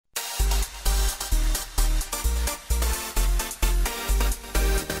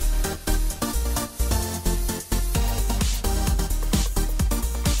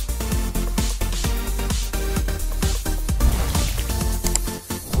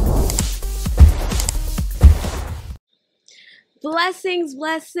Blessings,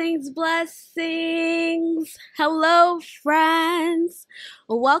 blessings, blessings. Hello, friends.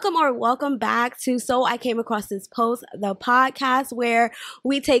 Welcome back to So I Came Across This Post, the podcast where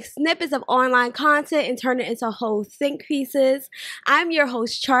we take snippets of online content and turn it into whole think pieces. I'm your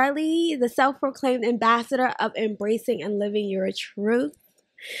host, Charlie, the self-proclaimed ambassador of embracing and living your truth.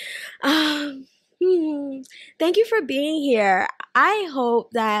 Thank you for being here. I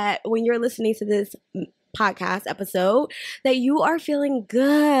hope that when you're listening to this podcast episode that you are feeling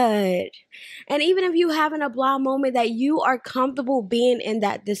good, and even if you having a blah moment, that you are comfortable being in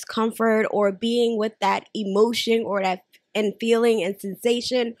that discomfort or being with that emotion or that and feeling and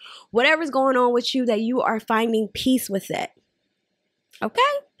sensation, whatever's going on with you, that you are finding peace with it. Okay,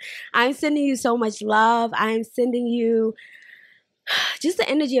 I'm sending you so much love. I'm sending you just the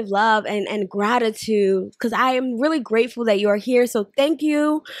energy of love and gratitude, because I am really grateful that you are here. So thank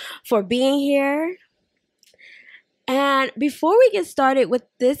you for being here. And before we get started with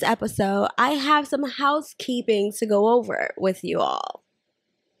this episode, I have some housekeeping to go over with you all.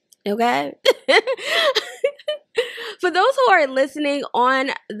 Okay? For those who are listening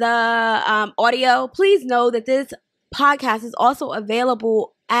on the audio, please know that this podcast is also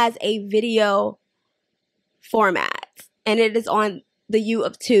available as a video format. And it is on the U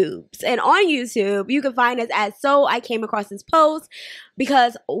of Tubes. And on YouTube, you can find us as So I Came Across This Post,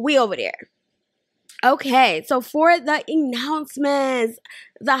 because we over there. Okay, so for the announcements,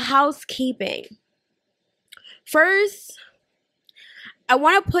 the housekeeping. First, I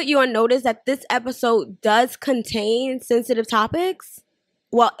want to put you on notice that this episode does contain sensitive topics.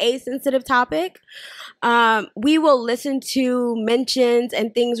 Well, a sensitive topic. We will listen to mentions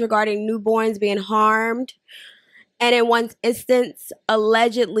and things regarding newborns being harmed, and in one instance,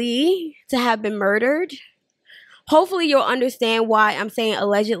 allegedly to have been murdered. Hopefully, you'll understand why I'm saying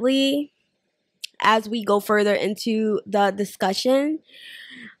allegedly as we go further into the discussion.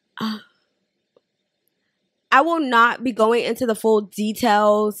 I will not be going into the full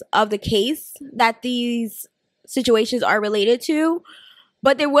details of the case that these situations are related to,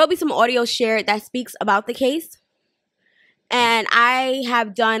 but there will be some audio shared that speaks about the case. And I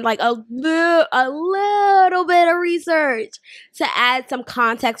have done like a little bit of research to add some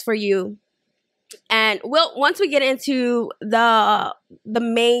context for you. And once we get into the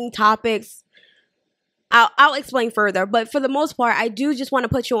main topics, I'll explain further, but for the most part, I do just want to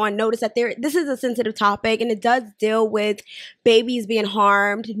put you on notice that this is a sensitive topic, and it does deal with babies being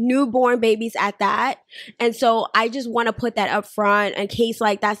harmed, newborn babies at that. And so I just want to put that up front in case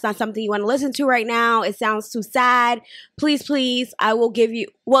like that's not something you want to listen to right now. It sounds too sad. Please, I will give you,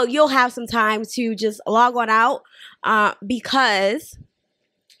 you'll have some time to just log on out because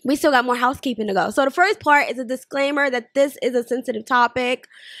we still got more housekeeping to go. So the first part is a disclaimer that this is a sensitive topic.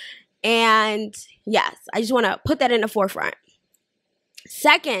 And yes, I just want to put that in the forefront.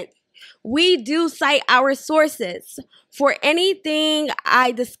 Second, we do cite our sources. For anything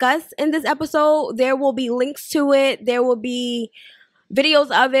I discuss in this episode, there will be links to it. There will be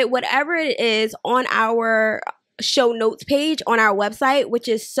videos of it, whatever it is, on our show notes page on our website, which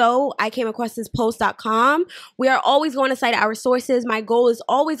is soicamacrossthispost.com. We are always going to cite our sources. My goal is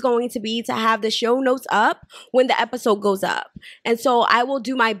always going to be to have the show notes up when the episode goes up. And so I will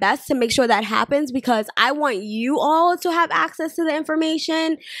do my best to make sure that happens, because I want you all to have access to the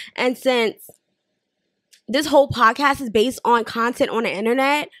information. And since this whole podcast is based on content on the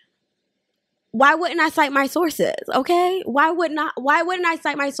internet, why wouldn't I cite my sources? Okay? Why wouldn't I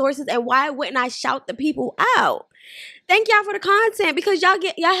cite my sources, and why wouldn't I shout the people out? Thank y'all for the content, because y'all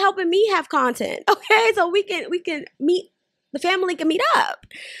helping me have content. Okay? So we can meet, the family can meet up.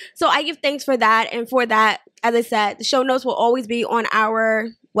 So I give thanks for that. And for that, as I said, the show notes will always be on our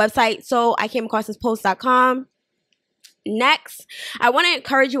website, so I came across this post.com. Next, I want to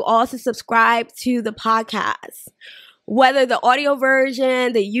encourage you all to subscribe to the podcast. Whether the audio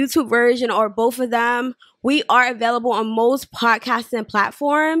version, the YouTube version, or both of them, we are available on most podcasting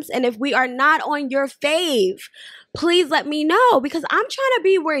platforms. And if we are not on your fave, please let me know, because I'm trying to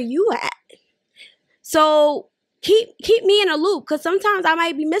be where you at. So keep me in a loop, because sometimes I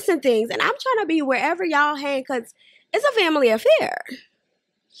might be missing things, and I'm trying to be wherever y'all hang, because it's a family affair.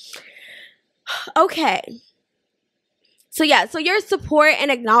 Okay. So your support and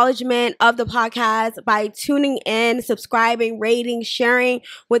acknowledgement of the podcast by tuning in, subscribing, rating, sharing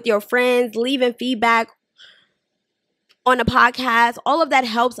with your friends, leaving feedback on the podcast, all of that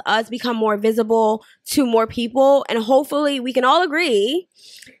helps us become more visible to more people. And hopefully we can all agree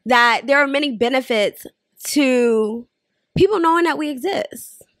that there are many benefits to people knowing that we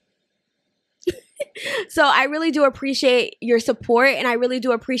exist. So I really do appreciate your support, and I really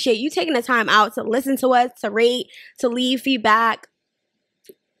do appreciate you taking the time out to listen to us, to rate, to leave feedback.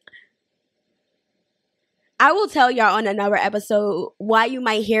 I will tell y'all on another episode why you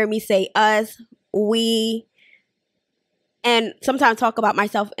might hear me say us, we, and sometimes talk about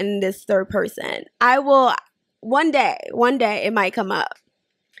myself in this third person. I will, one day it might come up.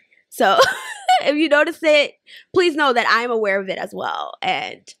 So if you notice it, please know that I'm aware of it as well.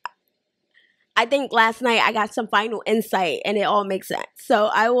 And I think last night I got some final insight and it all makes sense. So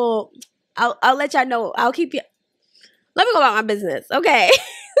I'll let y'all know. I'll keep you. Let me go about my business. Okay.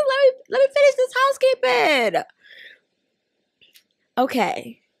 let me finish this housekeeping.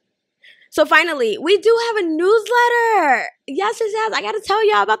 Okay. So finally, we do have a newsletter. Yes. I got to tell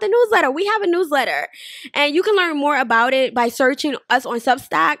y'all about the newsletter. We have a newsletter. And you can learn more about it by searching us on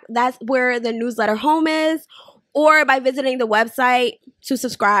Substack. That's where the newsletter home is. Or by visiting the website to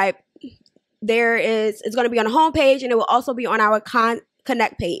subscribe. It's going to be on the homepage, and it will also be on our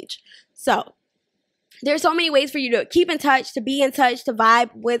Connect page. So there's so many ways for you to keep in touch, to be in touch, to vibe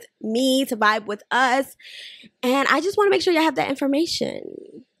with me, to vibe with us. And I just want to make sure you have that information.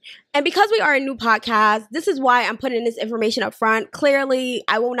 And because we are a new podcast, this is why I'm putting this information up front. Clearly,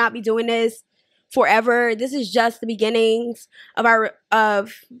 I will not be doing this forever. This is just the beginnings of our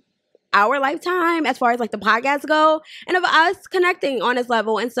lifetime as far as like the podcasts go, and of us connecting on this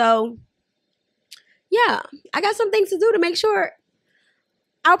level. And so, yeah, I got some things to do to make sure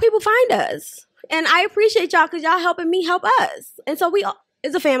our people find us. And I appreciate y'all because y'all helping me help us. And so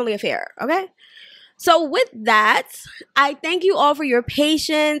it's a family affair, okay? So with that, I thank you all for your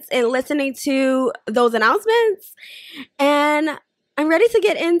patience in listening to those announcements. And I'm ready to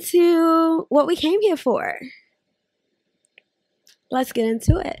get into what we came here for. Let's get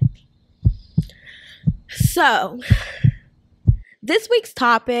into it. So, this week's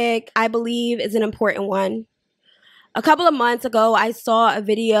topic, I believe, is an important one. A couple of months ago, I saw a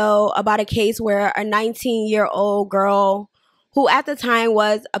video about a case where a 19-year-old girl, who at the time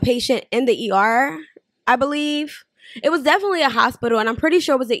was a patient in the ER, I believe. It was definitely a hospital, and I'm pretty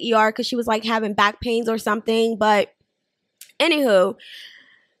sure it was the ER because she was like having back pains or something. But anywho,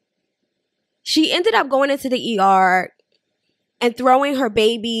 she ended up going into the ER and throwing her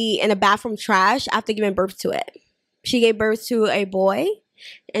baby in a bathroom trash after giving birth to it. She gave birth to a boy,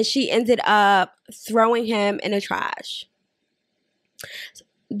 and she ended up throwing him in the trash.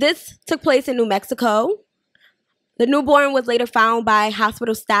 This took place in New Mexico. The newborn was later found by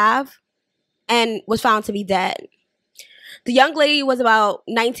hospital staff and was found to be dead. The young lady was about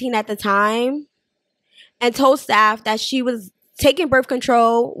 19 at the time and told staff that she was taking birth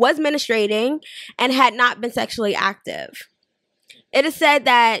control, was menstruating, and had not been sexually active. It is said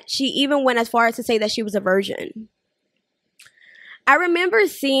that she even went as far as to say that she was a virgin. I remember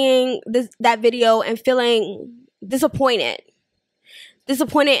seeing that video and feeling disappointed.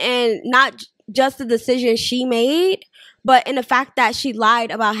 Disappointed in not just the decision she made, but in the fact that she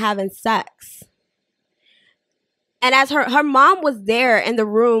lied about having sex. And as her mom was there in the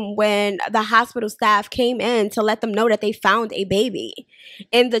room when the hospital staff came in to let them know that they found a baby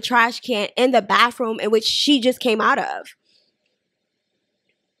in the trash can in the bathroom in which she just came out of.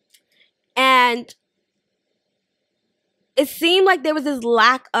 And it seemed like there was this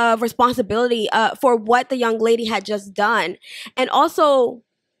lack of responsibility for what the young lady had just done. And also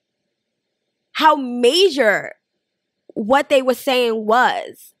how major what they were saying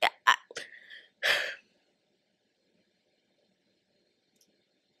was.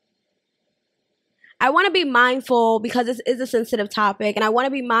 I want to be mindful because this is a sensitive topic, and I want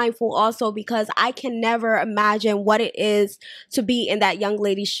to be mindful also because I can never imagine what it is to be in that young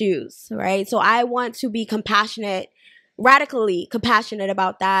lady's shoes, right? So I want to be compassionate, radically compassionate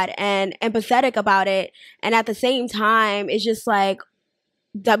about that and empathetic about it. And at the same time, it's just like,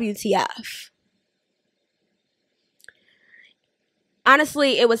 WTF.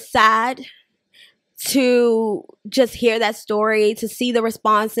 Honestly, it was sad to just hear that story, to see the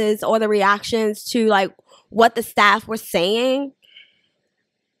responses or the reactions to like what the staff were saying.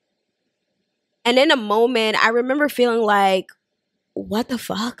 And in a moment, I remember feeling like, what the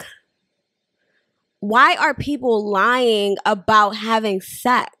fuck? Why are people lying about having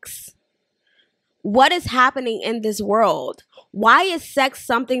sex? What is happening in this world? Why is sex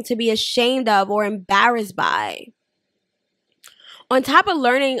something to be ashamed of or embarrassed by? On top of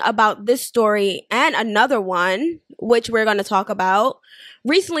learning about this story and another one, which we're going to talk about,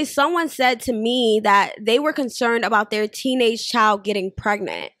 recently someone said to me that they were concerned about their teenage child getting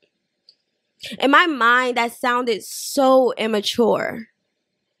pregnant. In my mind, that sounded so immature.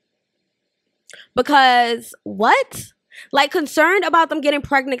 Because what? Like concerned about them getting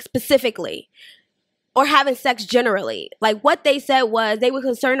pregnant specifically. or having sex generally. Like, what they said was they were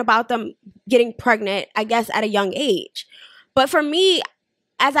concerned about them getting pregnant, I guess, at a young age. But for me,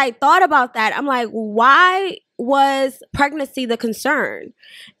 as I thought about that, I'm like, why was pregnancy the concern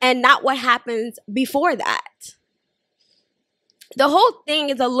and not what happens before that? The whole thing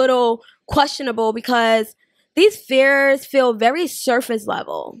is a little questionable because these fears feel very surface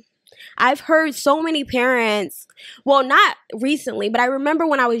level. I've heard so many parents, well, not recently, but I remember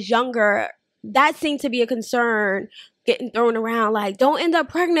when I was younger, that seemed to be a concern getting thrown around, like, don't end up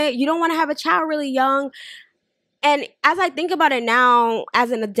pregnant. You don't want to have a child really young. And as I think about it now,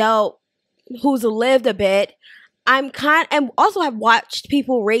 as an adult who's lived a bit, and also have watched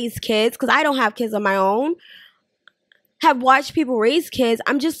people raise kids, because I don't have kids of my own, have watched people raise kids.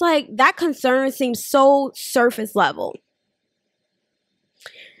 I'm just like, that concern seems so surface level.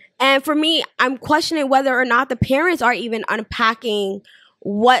 And for me, I'm questioning whether or not the parents are even unpacking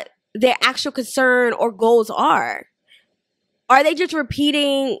what their actual concern or goals are. Are they just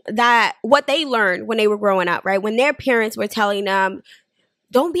repeating that what they learned when they were growing up, right? When their parents were telling them,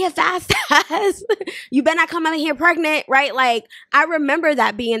 don't be a fast ass. You better not come out here pregnant, right? Like, I remember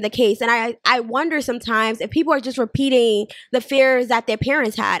that being the case. And I wonder sometimes if people are just repeating the fears that their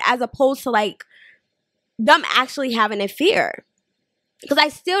parents had as opposed to like them actually having a fear. Because I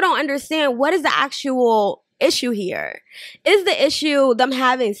still don't understand, what is the actual issue here? Is the issue them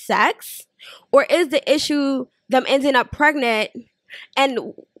having sex? Or is the issue them ending up pregnant?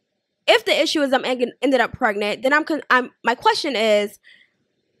 And if the issue is them ended up pregnant, then my question is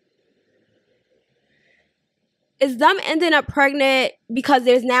them ending up pregnant because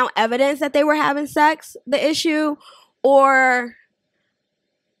there's now evidence that they were having sex the issue? Or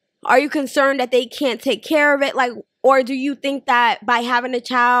are you concerned that they can't take care of it? Like, or do you think that by having a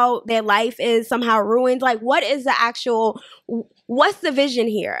child, their life is somehow ruined? Like, what is the actual, what's the vision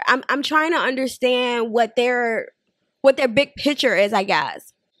here? I'm trying to understand what their big picture is, I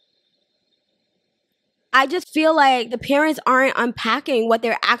guess. I just feel like the parents aren't unpacking what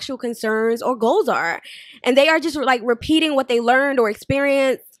their actual concerns or goals are. And they are just like repeating what they learned or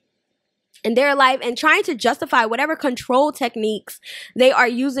experienced in their life and trying to justify whatever control techniques they are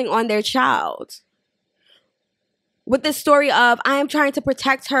using on their child. With this story of, I am trying to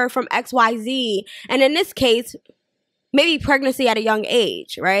protect her from XYZ. And in this case, maybe pregnancy at a young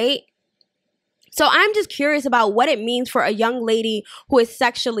age, right? So I'm just curious about what it means for a young lady who is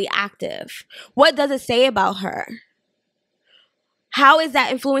sexually active. What does it say about her? How is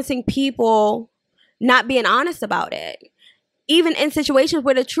that influencing people not being honest about it? Even in situations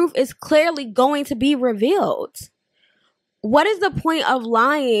where the truth is clearly going to be revealed. What is the point of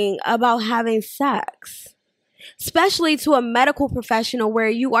lying about having sex? Especially to a medical professional where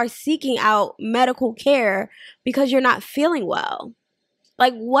you are seeking out medical care because you're not feeling well.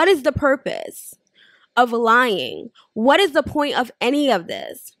 Like, what is the purpose of lying? What is the point of any of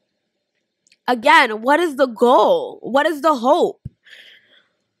this? Again, what is the goal? What is the hope?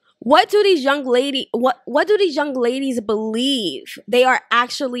 What do these young ladies believe they are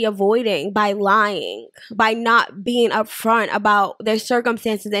actually avoiding by lying, by not being upfront about their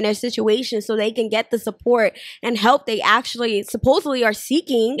circumstances and their situations so they can get the support and help they actually supposedly are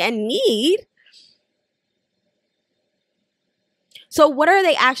seeking and need? So what are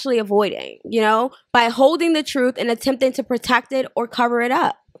they actually avoiding, by holding the truth and attempting to protect it or cover it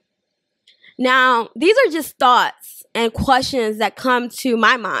up? Now, these are just thoughts and questions that come to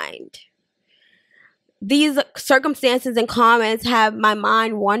my mind. These circumstances and comments have my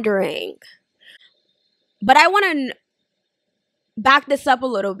mind wondering. But I want to back this up a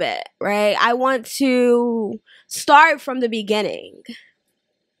little bit, right? I want to start from the beginning.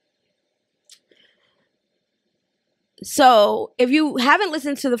 So if you haven't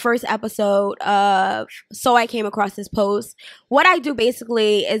listened to the first episode of So I Came Across This Post, what I do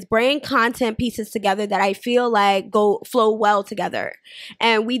basically is bring content pieces together that I feel like flow well together.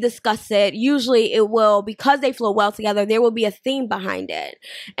 And we discuss it. Usually it will, because they flow well together, there will be a theme behind it.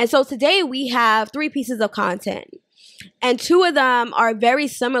 And so today we have 3 pieces of content. And 2 of them are very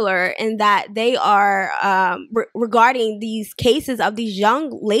similar in that they are regarding these cases of these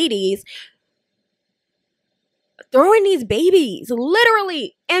young ladies throwing these babies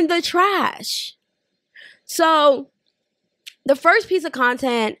literally in the trash. So the first piece of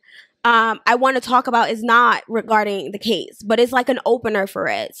content I want to talk about is not regarding the case, but it's like an opener for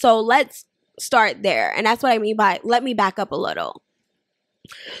it. So let's start there. And that's what I mean by, let me back up a little.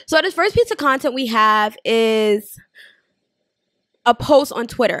 So this first piece of content we have is a post on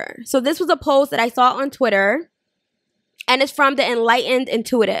Twitter. So this was a post that I saw on Twitter, and it's from the Enlightened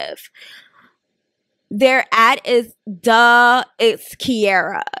Intuitive. Their ad is, it's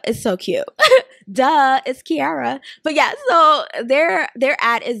Kiara. It's so cute. Duh, it's Kiara. But yeah, so their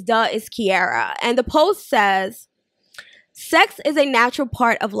ad is duh, it's Kiara. And the post says, sex is a natural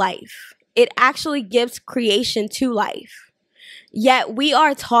part of life. It actually gives creation to life. Yet we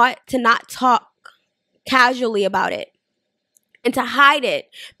are taught to not talk casually about it and to hide it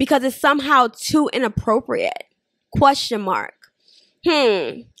because it's somehow too inappropriate. Question mark.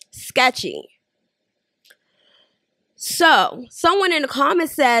 Sketchy. So, someone in the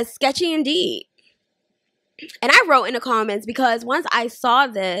comments says, sketchy indeed. And I wrote in the comments because once I saw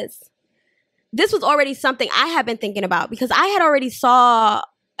this was already something I had been thinking about because I had already saw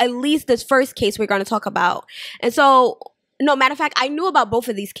at least this first case we're going to talk about. And so, no, matter of fact, I knew about both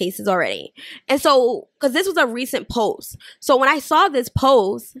of these cases already. And so, because this was a recent post. So when I saw this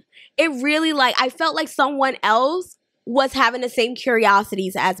post, it really I felt like someone else was having the same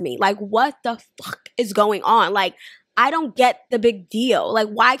curiosities as me. Like, what the fuck is going on? Like, I don't get the big deal. Like,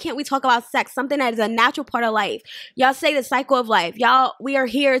 why can't we talk about sex? Something that is a natural part of life. Y'all say the cycle of life. Y'all, we are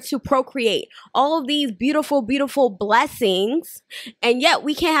here to procreate. All of these beautiful, beautiful blessings. And yet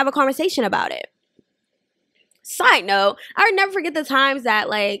we can't have a conversation about it. Side note, I would never forget the times that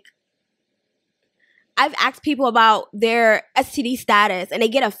I've asked people about their STD status and they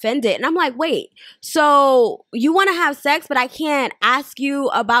get offended. And I'm like, wait, so you want to have sex, but I can't ask you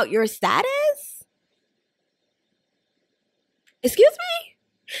about your status? Excuse me?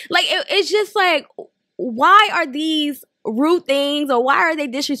 Like, it's just like, why are these rude things or why are they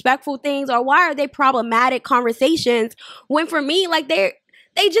disrespectful things or why are they problematic conversations when for me, like, they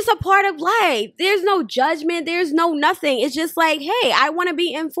just a part of life. There's no judgment. There's no nothing. It's just like, hey, I want to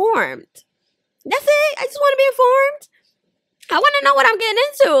be informed. That's it. I just want to be informed. I want to know what I'm getting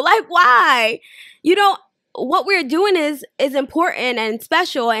into. Like, why? You know, what we're doing is important and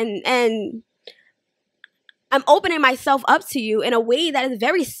special and I'm opening myself up to you in a way that is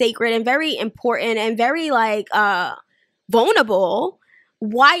very sacred and very important and very vulnerable.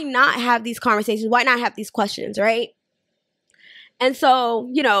 Why not have these conversations? Why not have these questions, right? And so,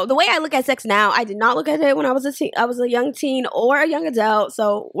 you know, the way I look at sex now, I did not look at it when I was a young teen or a young adult.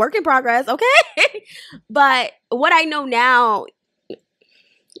 So work in progress, okay? But what I know now, all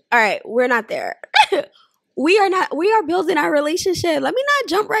right, we're not there. We are building our relationship. Let me not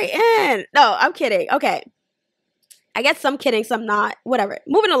jump right in. No, I'm kidding. Okay. I guess some kidding, some not. Whatever.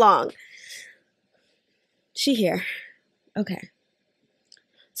 Moving along. She here. Okay.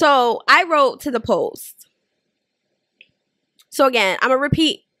 So I wrote to the post. So again, I'm going to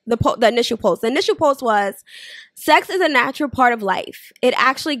repeat the initial post. The initial post was, sex is a natural part of life. It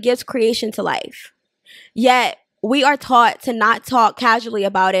actually gives creation to life. Yet we are taught to not talk casually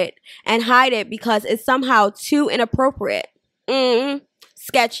about it and hide it because it's somehow too inappropriate.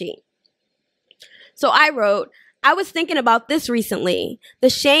 Sketchy. So I wrote, I was thinking about this recently. The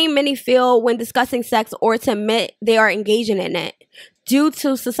shame many feel when discussing sex or to admit they are engaging in it due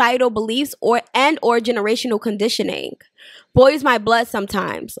to societal beliefs or generational conditioning. Boils my blood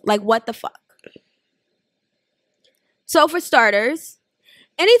sometimes. Like, what the fuck? So for starters,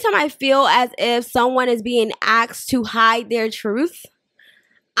 anytime I feel as if someone is being asked to hide their truth,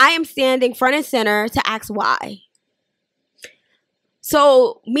 I am standing front and center to ask why.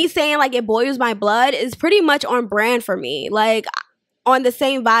 So me saying like it boils my blood is pretty much on brand for me. Like, on the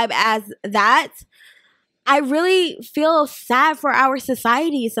same vibe as that, I really feel sad for our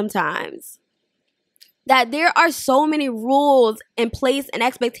society sometimes. That there are so many rules in place and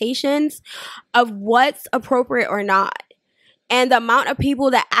expectations of what's appropriate or not. And the amount of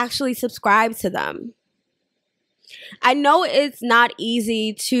people that actually subscribe to them. I know it's not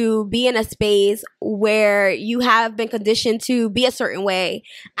easy to be in a space where you have been conditioned to be a certain way,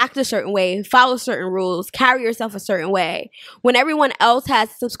 act a certain way, follow certain rules, carry yourself a certain way, when everyone else has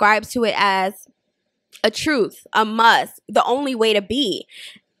subscribed to it as a truth, a must, the only way to be.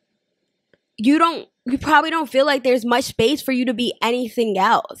 You probably don't feel like there's much space for you to be anything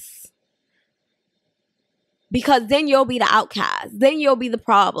else. Because then you'll be the outcast. Then you'll be the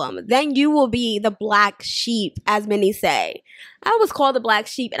problem. Then you will be the black sheep, as many say. I was called the black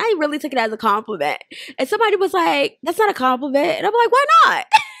sheep, and I really took it as a compliment. And somebody was like, that's not a compliment. And I'm like, why not?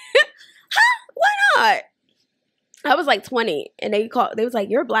 Huh? Why not? I was like 20, and they was like,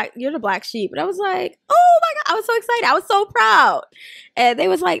 you're the black sheep. And I was like, oh my God, I was so excited. I was so proud. And they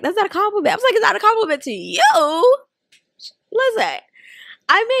was like, that's not a compliment. I was like, it's not a compliment to you. Listen.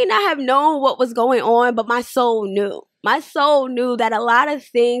 I may not have known what was going on, but my soul knew. My soul knew that a lot of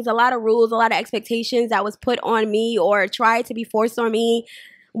things, a lot of rules, a lot of expectations that was put on me or tried to be forced on me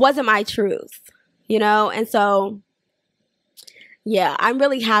wasn't my truth, you know? And so Yeah, I'm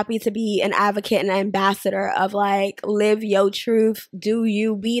really happy to be an advocate and an ambassador of like, live your truth, do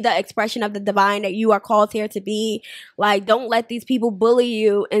you, be the expression of the divine that you are called here to be. Like, don't let these people bully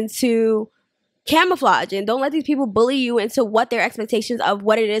you into camouflage, and don't let these people bully you into what their expectations of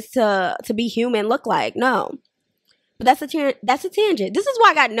what it is to be human look like. No. But that's a tangent. This is why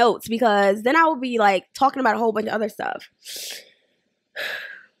I got notes, because then I will be like talking about a whole bunch of other stuff.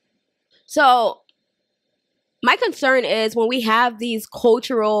 So my concern is when we have these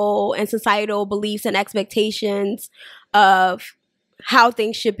cultural and societal beliefs and expectations of how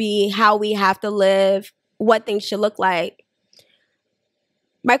things should be, how we have to live, what things should look like.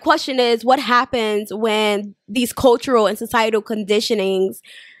 My question is, what happens when these cultural and societal conditionings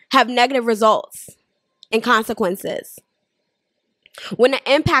have negative results and consequences? When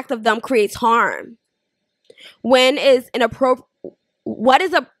the impact of them creates harm? When is inappropriate? What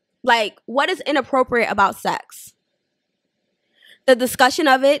is inappropriate about sex? The discussion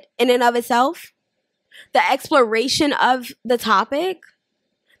of it in and of itself, the exploration of the topic,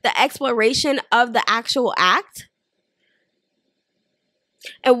 the exploration of the actual act.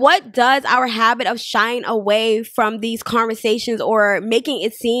 And what does our habit of shying away from these conversations or making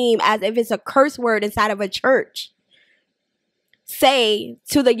it seem as if it's a curse word inside of a church say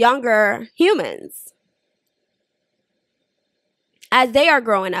to the younger humans as they are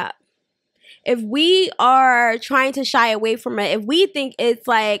growing up? If we are trying to shy away from it, if we think it's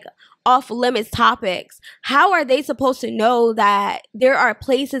like off limits topics, how are they supposed to know that there are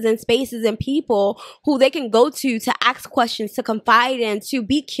places and spaces and people who they can go to ask questions, to confide in, to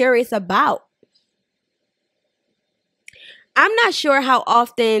be curious about? I'm not sure how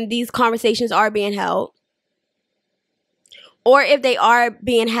often these conversations are being held, or if they are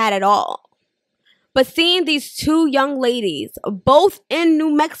being had at all. But seeing these two young ladies, both in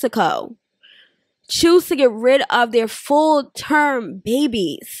New Mexico, choose to get rid of their full-term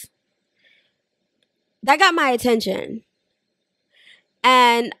babies, that got my attention.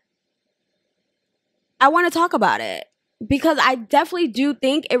 And I want to talk about it because I definitely do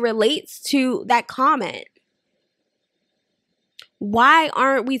think it relates to that comment. Why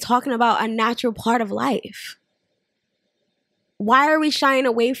aren't we talking about a natural part of life? Why are we shying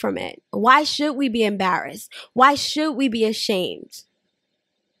away from it? Why should we be embarrassed? Why should we be ashamed?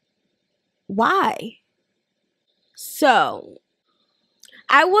 Why? So,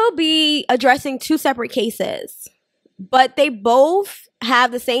 I will be addressing two separate cases, but they both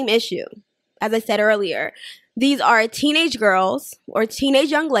have the same issue. As I said earlier, these are teenage girls or teenage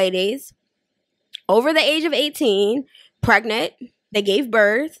young ladies over the age of 18, pregnant, they gave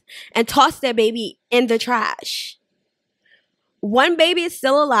birth, and tossed their baby in the trash. One baby is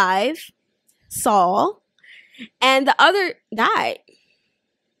still alive, Saul, and the other died.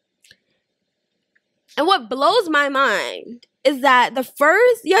 And what blows my mind is that the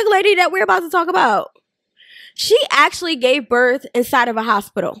first young lady that we're about to talk about, she actually gave birth inside of a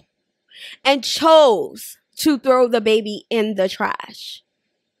hospital and chose to throw the baby in the trash.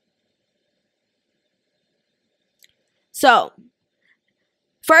 So,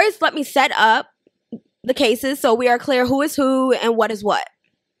 first, let me set up the cases so we are clear who is who and what is what.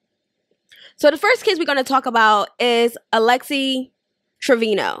 So the first case we're going to talk about is Alexi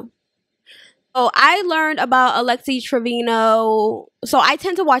Trevino. So I learned about Alexi Trevino. So I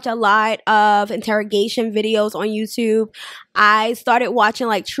tend to watch a lot of interrogation videos on YouTube. I started watching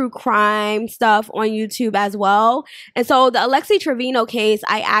like true crime stuff on YouTube as well. And so the Alexi Trevino case,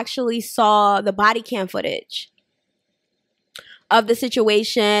 I actually saw the body cam footage of the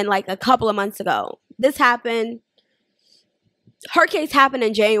situation like a couple of months ago. This happened, her case happened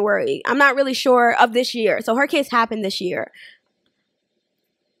in January. I'm not really sure of this year. So her case happened this year.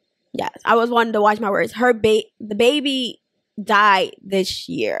 Yes, I was wanting to watch my words. The baby died this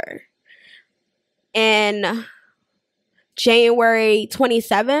year. In January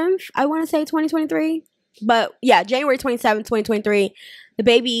 27th, I want to say 2023. But yeah, January 27th, 2023, the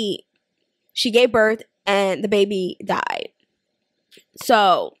baby, she gave birth and the baby died.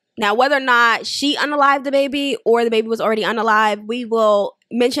 So now, whether or not she unalived the baby or the baby was already unalived, we will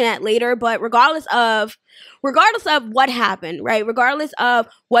mention that later. But regardless of what happened, right? Regardless of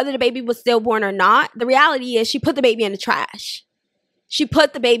whether the baby was stillborn or not, the reality is she put the baby in the trash. She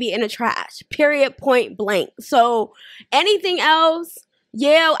put the baby in the trash, period, point blank. So anything else,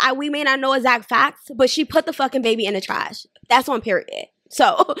 yeah, we may not know exact facts, but she put the fucking baby in the trash. That's on period. So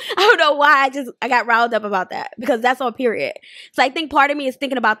I don't know why I got riled up about that, because that's on period. So I think part of me is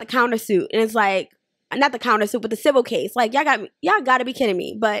thinking about the countersuit, and it's like, not the countersuit, but the civil case. Like, y'all gotta be kidding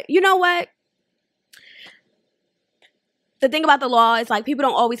me. But you know what? the thing about the law is like people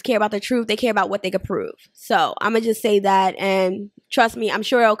don't always care about the truth. They care about what they can prove. So I'm going to just say that. And trust me, I'm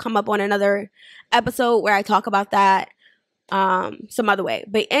sure it'll come up on another episode where I talk about that some other way.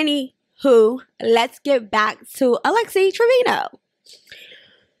 But anywho, let's get back to Alexei Trevino.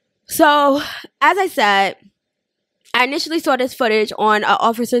 So as I said, I initially saw this footage on an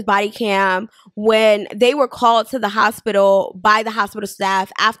officer's body cam when they were called to the hospital by the hospital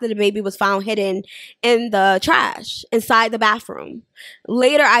staff after the baby was found hidden in the trash inside the bathroom.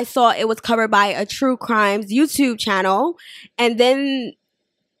 Later, I saw it was covered by a true crimes YouTube channel, and then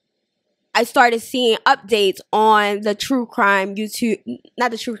I started seeing updates on the true crime YouTube,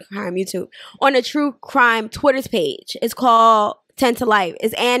 not the true crime YouTube, on the true crime Twitter's page. It's called 10 to Life.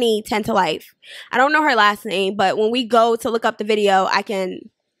 It's Annie 10 to Life. I don't know her last name, but when we go to look up the video, I can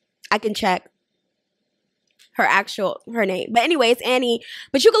check her name. But anyway, it's Annie.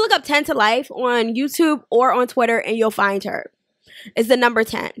 But you can look up 10 to Life on YouTube or on Twitter and you'll find her. It's the number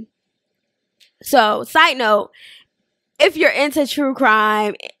 10. So, side note, if you're into true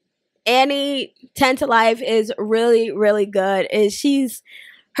crime, Annie 10 to Life is really, really good. And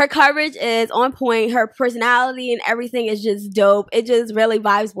her coverage is on point. Her personality and everything is just dope. It just really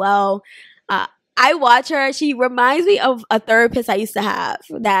vibes well. I watch her. She reminds me of a therapist I used to have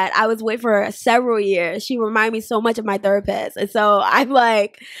that I was with for several years. She reminds me so much of my therapist. And so I'm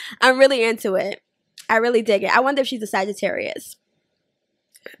really into it. I really dig it. I wonder if she's a Sagittarius.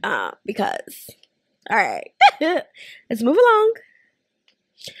 Because, all right, let's move along.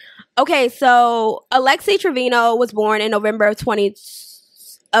 Okay, so Alexei Trevino was born in November of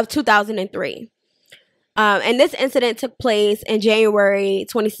 2003. And this incident took place in January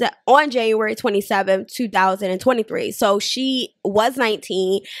 27, 2023. So she was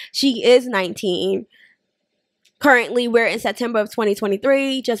 19. She is 19. Currently, we're in September of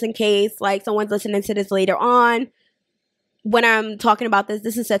 2023, just in case like someone's listening to this later on. When I'm talking about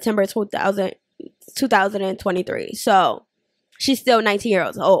this is September 2023. So she's still 19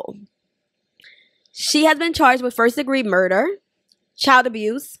 years old. She has been charged with first-degree murder, child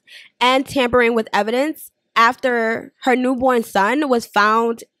abuse, and tampering with evidence after her newborn son was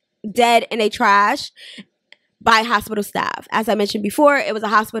found dead in a trash by hospital staff. As I mentioned before, it was a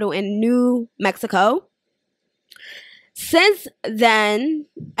hospital in New Mexico. Since then,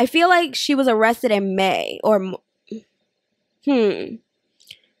 I feel like she was arrested in May or either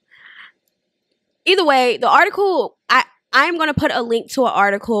way, the article, I'm going to put a link to an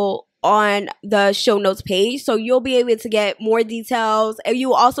article on the show notes page, so you'll be able to get more details, and you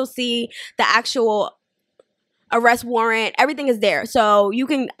will also see the actual arrest warrant. Everything is there, so you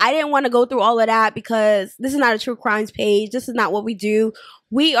can. I didn't want to go through all of that because this is not a true crimes page. This is not what we do.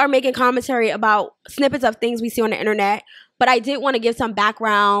 We are making commentary about snippets of things we see on the internet, but I did want to give some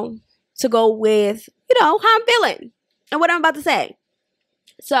background to go with, how I'm feeling and what I'm about to say.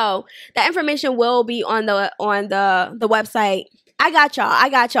 So that information will be on the website. I got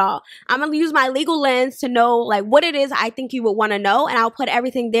y'all. I'm going to use my legal lens to know like what it is I think you would want to know. And I'll put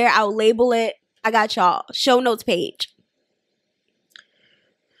everything there. I'll label it. I got y'all. Show notes page.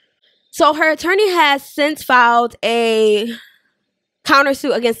 So her attorney has since filed a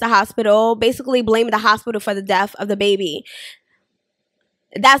countersuit against the hospital, basically blaming the hospital for the death of the baby.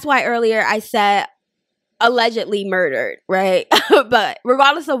 That's why earlier I said allegedly murdered, right? But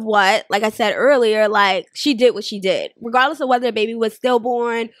regardless of what, like I said earlier, like she did what she did. Regardless of whether the baby was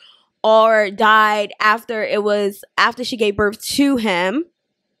stillborn or died after she gave birth to him,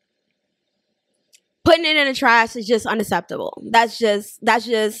 putting it in the trash is just unacceptable. That's just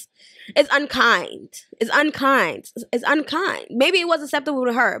it's unkind. It's unkind. Maybe it was acceptable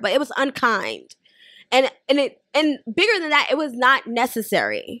to her, but it was unkind. And bigger than that, it was not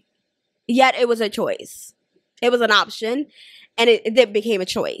necessary. Yet it was a choice. It was an option, and it then became a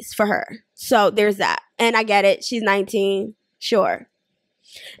choice for her. So there's that. And I get it. She's 19. Sure.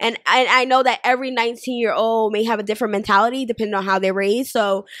 And I know that every 19-year-old may have a different mentality depending on how they're raised.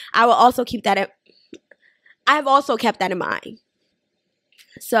 So I will also keep that I've also kept that in mind.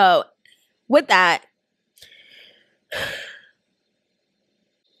 So with that,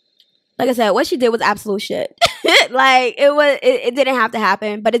 like I said, what she did was absolute shit. Like it didn't have to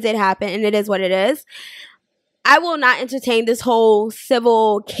happen, but it did happen, and it is what it is. I will not entertain this whole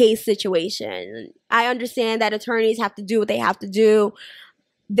civil case situation. I understand that attorneys have to do what they have to do.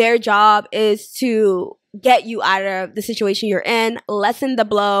 Their job is to get you out of the situation you're in, lessen the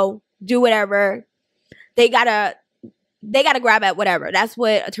blow, do whatever. They gotta grab at whatever. That's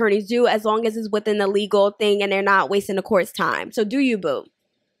what attorneys do, as long as it's within the legal thing and they're not wasting the court's time. So do you, boo.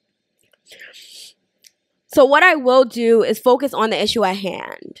 So what I will do is focus on the issue at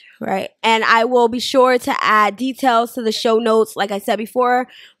hand, right? And I will be sure to add details to the show notes, like I said before,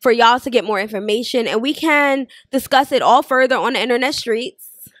 for y'all to get more information. And we can discuss it all further on the internet streets.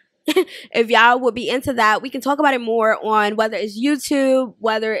 If y'all would be into that, we can talk about it more on whether it's YouTube,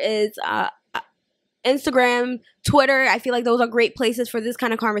 whether it's Instagram, Twitter. I feel like those are great places for this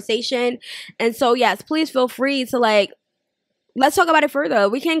kind of conversation. And so, yes, please feel free to let's talk about it further.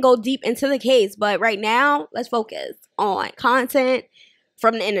 We can go deep into the case, but right now, let's focus on content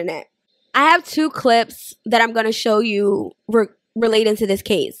from the internet. I have 2 clips that I'm going to show you relating to this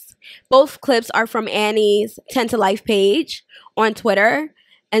case. Both clips are from Annie's 10 to Life page on Twitter.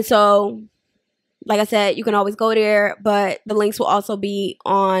 And so, like I said, you can always go there, but the links will also be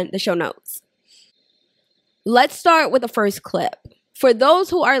on the show notes. Let's start with the first clip. For those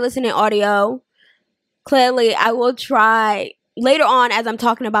who are listening audio, clearly I will try later on as I'm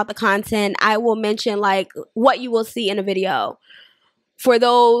talking about the content, I will mention what you will see in the video. For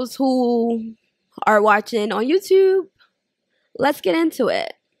those who are watching on YouTube, let's get into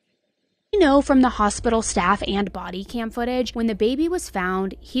it. We know from the hospital staff and body cam footage, when the baby was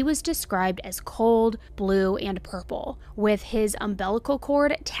found, he was described as cold, blue, and purple, with his umbilical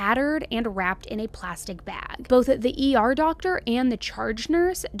cord tattered and wrapped in a plastic bag. Both the ER doctor and the charge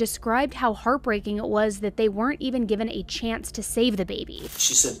nurse described how heartbreaking it was that they weren't even given a chance to save the baby.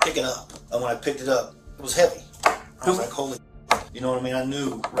 She said, pick it up. And when I picked it up, it was heavy. I was like, holy, you know what I mean? I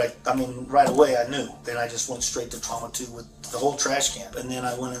knew, right away I knew. Then I just went straight to trauma 2 with the whole trash can. And then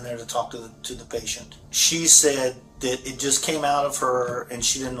I went in there to talk to the patient. She said that it just came out of her and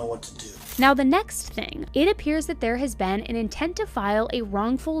she didn't know what to do. Now the next thing, it appears that there has been an intent to file a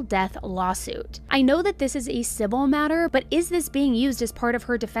wrongful death lawsuit. I know that this is a civil matter, but is this being used as part of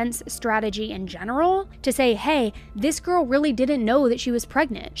her defense strategy in general? To say, hey, this girl really didn't know that she was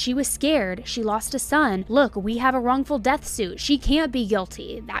pregnant. She was scared. She lost a son. Look, we have a wrongful death suit. She can't be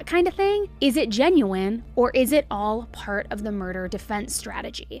guilty. That kind of thing? Is it genuine, or is it all part of the murder defense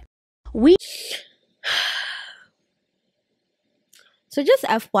strategy? So just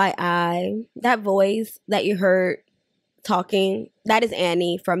FYI, that voice that you heard talking, that is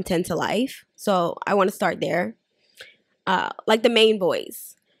Annie from 10 to Life. So I want to start there. The main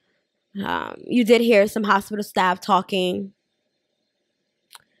voice. You did hear some hospital staff talking.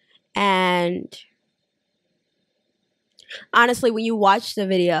 And honestly, when you watch the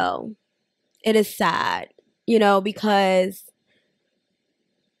video, it is sad, because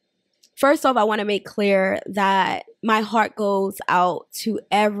first off, I want to make clear that my heart goes out to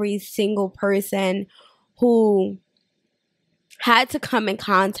every single person who had to come in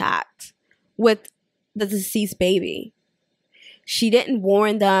contact with the deceased baby. She didn't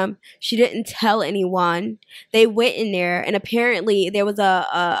warn them. She didn't tell anyone. They went in there, and apparently there was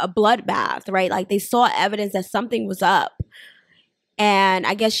a bloodbath, right? They saw evidence that something was up. And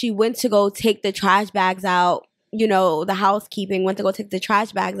I guess she went to go take the trash bags out. The housekeeping went to go take the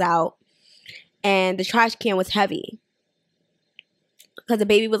trash bags out. And the trash can was heavy because the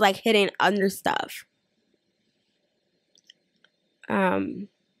baby was hidden under stuff. I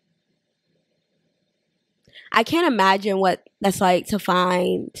can't imagine what that's like to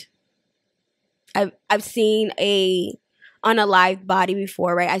find. I've seen a unalived body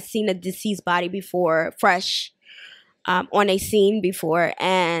before, right? I've seen a deceased body before, fresh, on a scene before,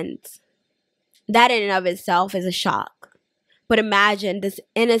 and that in and of itself is a shock. But imagine this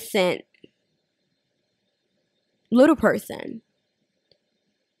innocent little person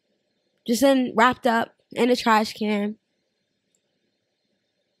just wrapped up in a trash can.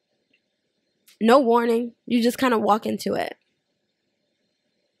 No warning. You just kind of walk into it.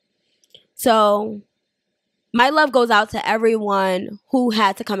 So my love goes out to everyone who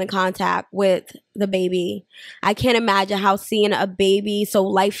had to come in contact with the baby. I can't imagine how seeing a baby so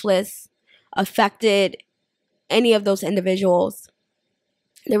lifeless affected any of those individuals.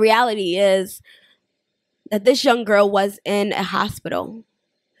 The reality is that this young girl was in a hospital.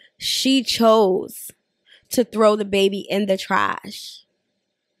 She chose to throw the baby in the trash.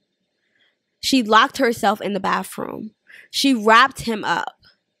 She locked herself in the bathroom. She wrapped him up,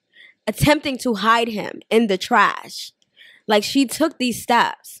 attempting to hide him in the trash. She took these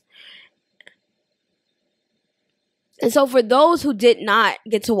steps. And so for those who did not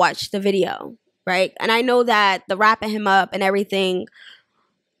get to watch the video, right? And I know that the wrapping him up and everything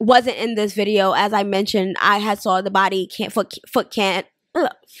wasn't in this video. As I mentioned, I had saw the body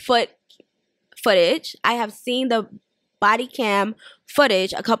footage. I have seen the body cam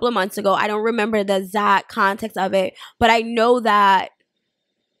footage a couple of months ago. I don't remember the exact context of it, but I know that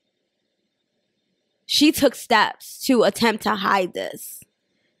she took steps to attempt to hide this.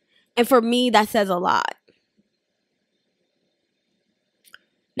 And for me, that says a lot.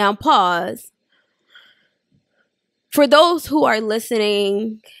 Now pause. For those who are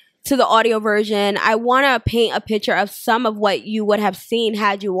listening to the audio version, I want to paint a picture of some of what you would have seen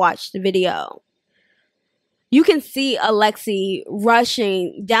had you watched the video. You can see Alexi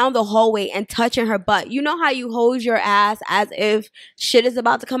rushing down the hallway and touching her butt. You know how you hold your ass as if shit is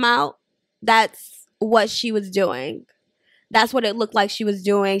about to come out? That's what she was doing. That's what it looked like she was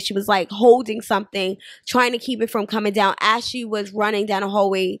doing. She was like holding something, trying to keep it from coming down as she was running down the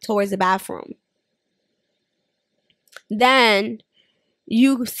hallway towards the bathroom. Then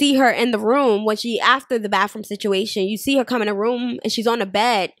you see her in the room after the bathroom situation, you see her come in the room and she's on the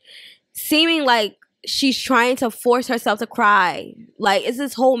bed, seeming like she's trying to force herself to cry. Like, it's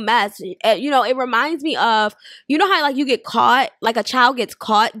this whole mess. It reminds me of, you know how like you get caught, like a child gets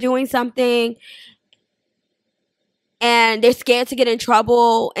caught doing something and they're scared to get in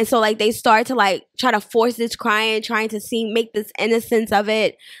trouble. And so like they start to like try to force this crying, trying to make this innocence of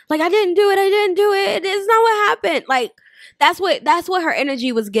it. Like, I didn't do it. It's not what happened. Like, that's what her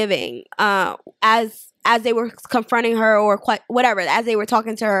energy was giving as they were confronting her or whatever, as they were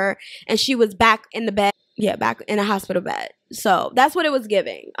talking to her and she was back in the bed. Yeah, back in a hospital bed. So that's what it was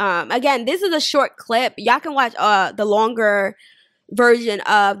giving. Again, this is a short clip. Y'all can watch the longer version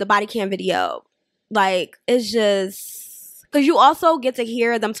of the body cam video. Like, it's just because you also get to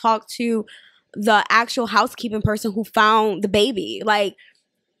hear them talk to the actual housekeeping person who found the baby. Like,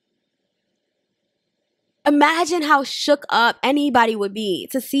 imagine how shook up anybody would be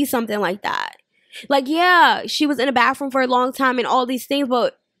to see something like that. Like, yeah, she was in a bathroom for a long time and all these things,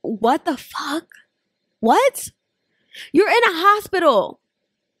 but what the fuck? What? You're in a hospital.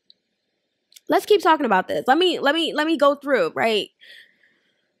 Let's keep talking about this. Let me go through, right?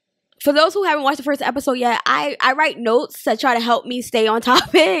 For those who haven't watched the first episode yet, I write notes to try to help me stay on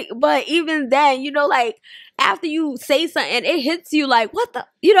topic. But even then, like after you say something, it hits you like, what the,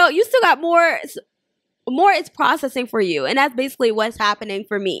 you still got more it's processing for you. And that's basically what's happening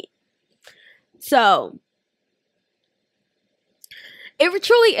for me. So it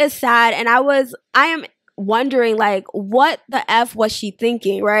truly is sad. And I am wondering, like, what the F was she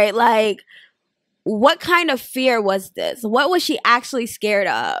thinking, right? Like, what kind of fear was this? What was she actually scared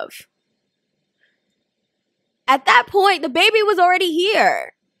of? At that point, the baby was already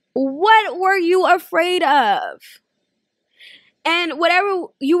here. What were you afraid of? And whatever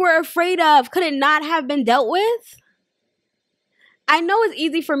you were afraid of, could it not have been dealt with? I know it's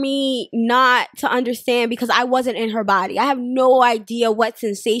easy for me not to understand because I wasn't in her body. I have no idea what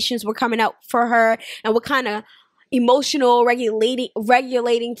sensations were coming out for her and what kind of emotional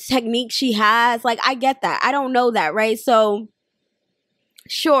regulating technique she has. Like, I get that. I don't know that, right? So,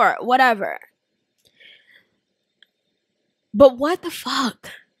 sure, whatever. But what the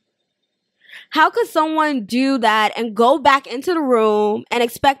fuck? How could someone do that and go back into the room and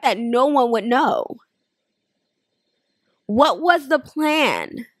expect that no one would know? What was the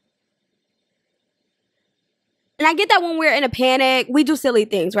plan? And I get that when we're in a panic, we do silly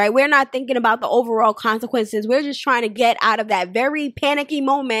things, right? We're not thinking about the overall consequences. We're just trying to get out of that very panicky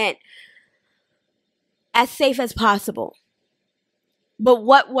moment as safe as possible. But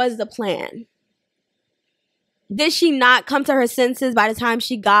what was the plan? Did she not come to her senses by the time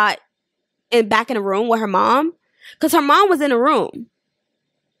she got back in the room with her mom? Because her mom was in the room.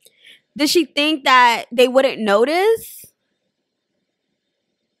 Did she think that they wouldn't notice?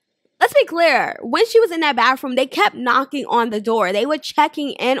 Let's be clear. When she was in that bathroom, they kept knocking on the door. They were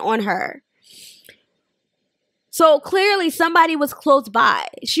checking in on her. So clearly somebody was close by.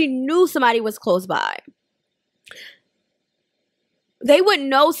 She knew somebody was close by. They would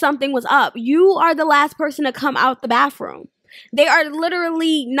know something was up. You are the last person to come out the bathroom. They are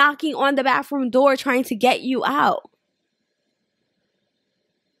literally knocking on the bathroom door trying to get you out.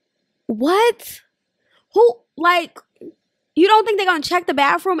 What? Who, like, you don't think they're going to check the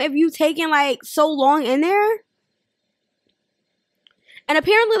bathroom if you taking like so long in there? And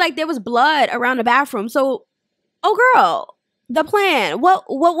apparently like there was blood around the bathroom. So, oh girl, the plan, what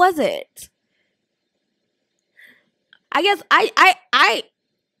was it? I guess I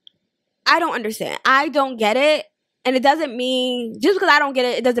don't understand. I don't get it. And it doesn't mean, just because I don't get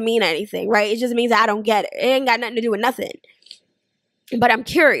it, it doesn't mean anything, right? It just means that I don't get it. It ain't got nothing to do with nothing. But I'm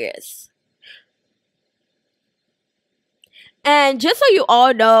curious. And just so you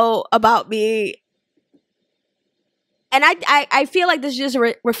all know about me, and I feel like this just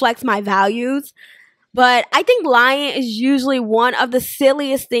reflects my values, but I think lying is usually one of the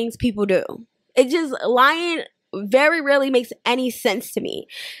silliest things people do. Lying very rarely makes any sense to me.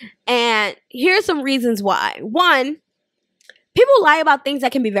 And here's some reasons why. One, people lie about things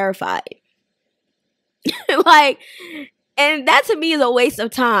that can be verified. Like, And that to me is a waste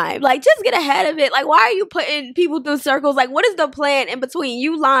of time. Like, just get ahead of it. Like, why are you putting people through circles? Like, what is the plan in between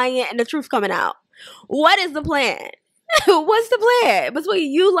you lying and the truth coming out? What is the plan? What's the plan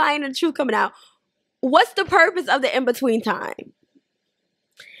between you lying and the truth coming out? What's the purpose of the in-between time?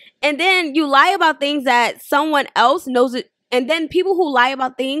 And then you lie about things that someone else knows it. And then people who lie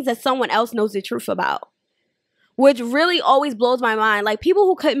about things that someone else knows the truth about, which really always blows my mind. Like, people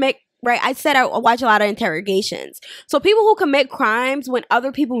who commit, right? I said I watch a lot of interrogations. So people who commit crimes when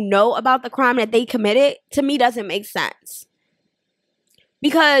other people know about the crime that they committed, to me, doesn't make sense.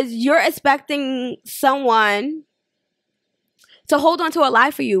 Because you're expecting someone to hold on to a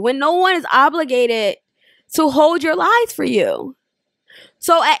lie for you when no one is obligated to hold your lies for you.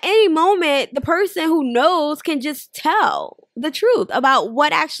 So at any moment, the person who knows can just tell the truth about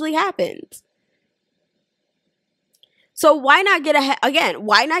what actually happened. So why not get ahead, again,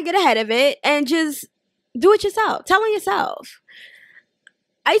 why not get ahead of it and just do it yourself? Tell on yourself.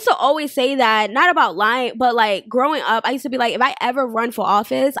 I used to always say that, not about lying, but like growing up, I used to be like, if I ever run for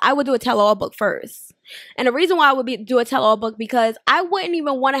office, I would do a tell-all book first. And the reason why I would do a tell-all book, because I wouldn't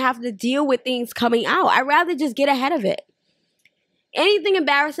even want to have to deal with things coming out. I'd rather just get ahead of it. Anything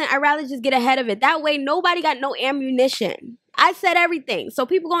embarrassing, I'd rather just get ahead of it. That way, nobody got no ammunition. I said everything. So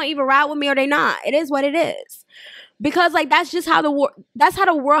people gonna either ride with me or they not. It is what it is. Because like, that's just how the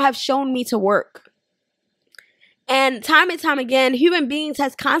world have shown me to work. And time again, human beings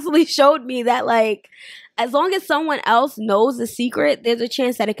has constantly showed me that, like, as long as someone else knows the secret, there's a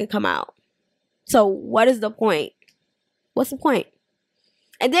chance that it could come out. So what is the point? What's the point?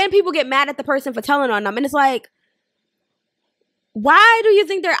 And then people get mad at the person for telling on them. And it's like, why do you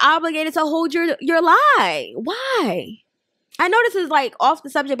think they're obligated to hold your lie? Why? I know this is like off the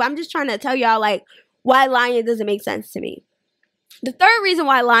subject, but I'm just trying to tell y'all like why lying doesn't make sense to me. The third reason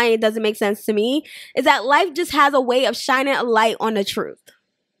why lying doesn't make sense to me is that life just has a way of shining a light on the truth.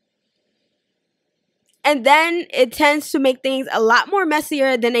 And then it tends to make things a lot more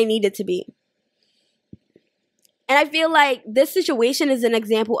messier than they need it to be. And I feel like this situation is an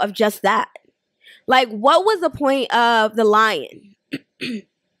example of just that. Like, what was the point of the lying?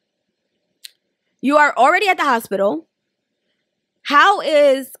 You are already at the hospital. How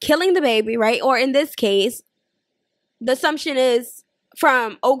is killing the baby, right? Or in this case, the assumption is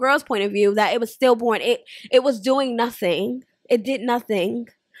from old girl's point of view that it was stillborn. It was doing nothing. It did nothing.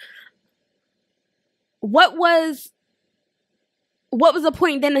 What was the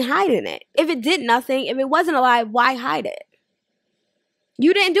point then in hiding it? If it did nothing, if it wasn't alive, why hide it?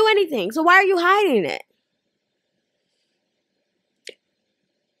 You didn't do anything, so why are you hiding it?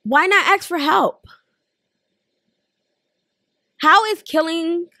 Why not ask for help? How is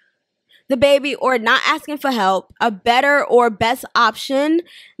killing the baby or not asking for help a better or best option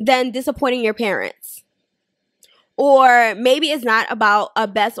than disappointing your parents? Or maybe it's not about a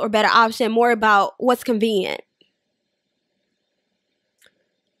best or better option, more about what's convenient.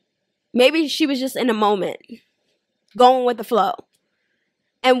 Maybe she was just in a moment, going with the flow,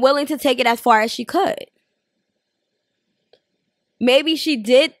 and willing to take it as far as she could. Maybe she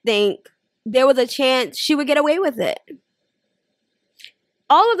did think there was a chance she would get away with it.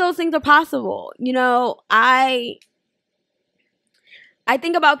 All of those things are possible. You know, I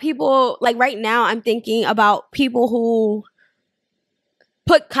think about people, like right now I'm thinking about people who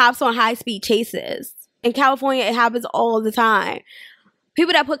put cops on high-speed chases. In California, it happens all the time.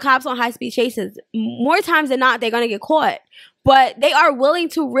 People that put cops on high-speed chases, more times than not, they're going to get caught. But they are willing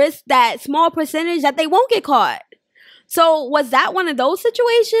to risk that small percentage that they won't get caught. So was that one of those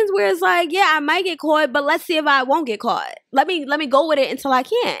situations where it's like, yeah, I might get caught, but let's see if I won't get caught. Let me go with it until I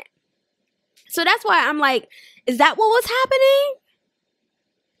can't. So that's why I'm like, is that what was happening?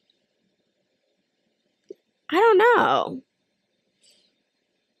 I don't know.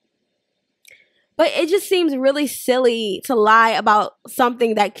 But it just seems really silly to lie about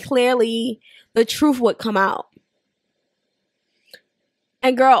something that clearly the truth would come out.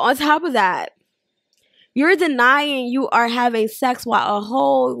 And girl, on top of that, you're denying you are having sex while a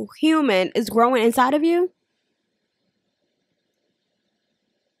whole human is growing inside of you?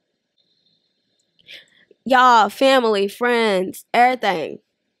 Y'all, family, friends, everything.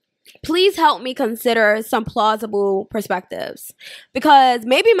 Please help me consider some plausible perspectives. Because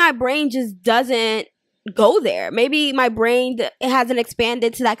maybe my brain just doesn't go there. Maybe my brain, it hasn't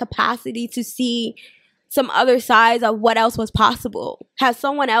expanded to that capacity to see some other sides of what else was possible. Has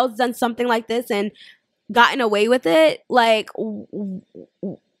someone else done something like this and gotten away with it? Like,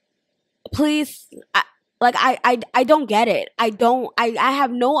 please, I don't get it. I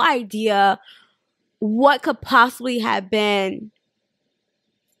have no idea what could possibly have been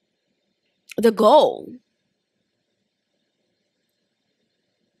the goal.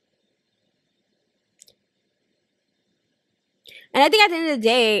 And I think at the end of the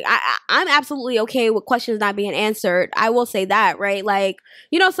day, I'm absolutely okay with questions not being answered. I will say that, right? Like,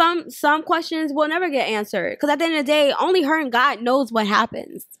 you know, some questions will never get answered. Because at the end of the day, only her and God knows what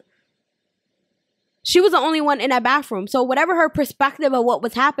happens. She was the only one in that bathroom. So whatever her perspective of what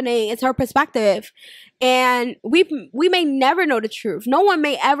was happening, it's her perspective. And we may never know the truth. No one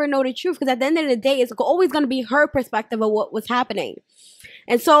may ever know the truth. Because at the end of the day, it's always going to be her perspective of what was happening.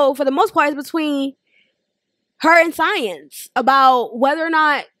 And so for the most part, it's between her and science about whether or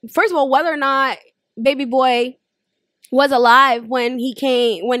not, first of all, whether or not baby boy was alive when he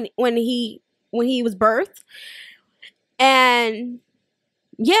came, when he was birthed. And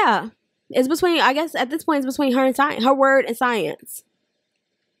yeah, it's between, I guess at this point, it's between her and science, her word and science.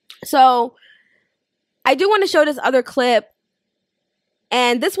 So I do want to show this other clip.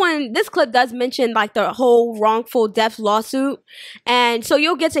 And this clip does mention like the whole wrongful death lawsuit. And so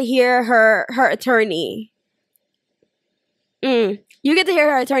you'll get to hear her attorney. You get to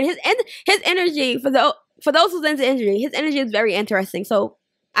hear her attorney. His energy, for those who's into injury, his energy is very interesting. So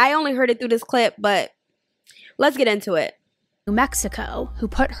I only heard it through this clip, but let's get into it. New Mexico, who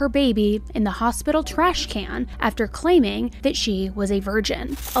put her baby in the hospital trash can after claiming that she was a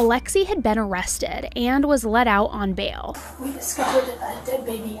virgin. Alexi had been arrested and was let out on bail. We discovered a dead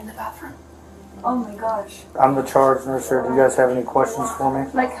baby in the bathroom. Oh my gosh. I'm the charge nurse here. Do you guys have any questions for me?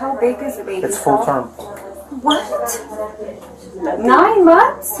 Like, how big is the baby? It's full term. What? 9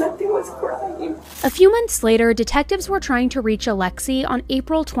 months? Nothing was crying. A few months later, detectives were trying to reach Alexi on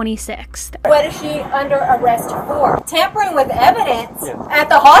April 26th. What is she under arrest for? Tampering with evidence at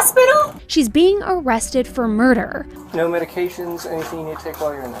the hospital? She's being arrested for murder. No medications, anything you need to take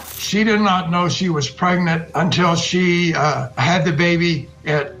while you're in there? She did not know she was pregnant until she had the baby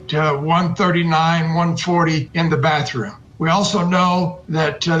at 1:39, 1:40 in the bathroom. We also know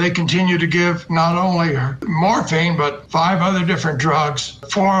that they continue to give not only morphine, but 5 other different drugs,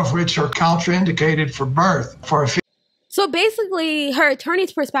 4 of which are contraindicated for birth. So basically, her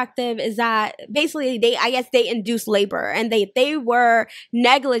attorney's perspective is that basically they induced labor, and they were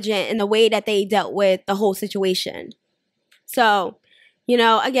negligent in the way that they dealt with the whole situation. So, you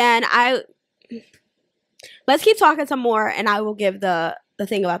know, again, let's keep talking some more, and I will give the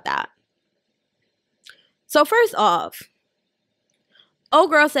thing about that. So first off, old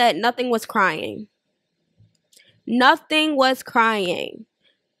girl said nothing was crying. Nothing was crying.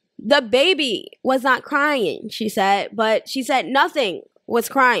 The baby was not crying, she said, but she said nothing was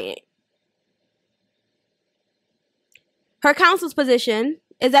crying. Her counsel's position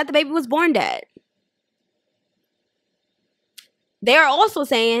is that the baby was born dead. They are also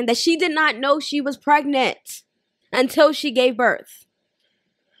saying that she did not know she was pregnant until she gave birth.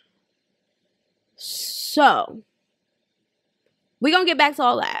 So we're going to get back to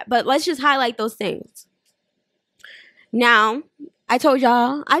all that, but let's just highlight those things. Now, I told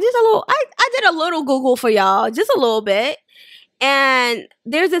y'all, I did a little Google for y'all, just a little bit. And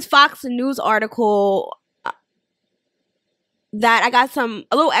there's this Fox News article that I got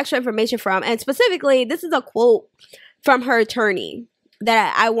a little extra information from. And specifically, this is a quote from her attorney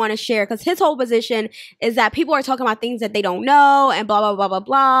that I want to share. Because his whole position is that people are talking about things that they don't know and blah, blah, blah, blah,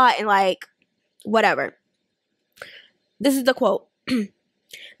 blah. And like, whatever. This is the quote.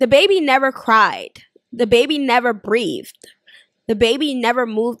 The baby never cried. The baby never breathed. The baby never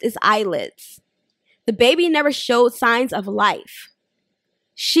moved its eyelids. The baby never showed signs of life.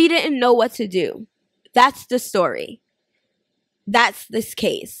 She didn't know what to do. That's the story. That's this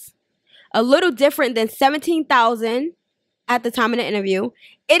case. A little different than 17,000 at the time of the interview.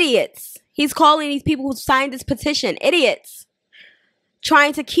 Idiots. He's calling these people who signed this petition idiots.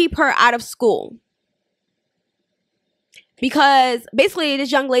 Trying to keep her out of school. Because basically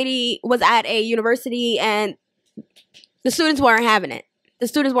this young lady was at a university and the students weren't having it. The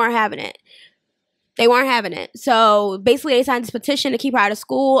students weren't having it. They weren't having it. So basically they signed this petition to keep her out of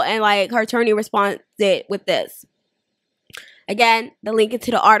school, and like her attorney responded with this. Again, the link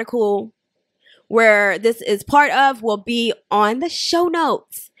to the article where this is part of will be on the show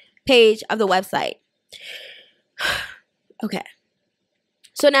notes page of the website. Okay.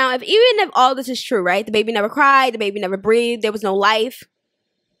 So now, even if all this is true, right? The baby never cried, the baby never breathed, there was no life.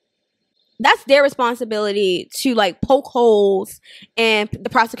 That's their responsibility to like poke holes in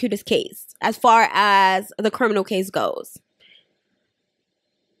the prosecutor's case as far as the criminal case goes.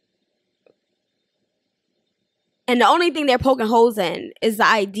 And the only thing they're poking holes in is the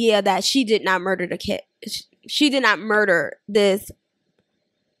idea that she did not murder the kid. She did not murder this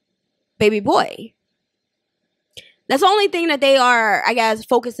baby boy. That's the only thing that they are, I guess,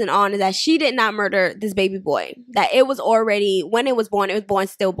 focusing on, is that she did not murder this baby boy. That it was already, when it was born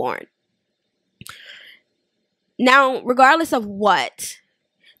stillborn. Now, regardless of what,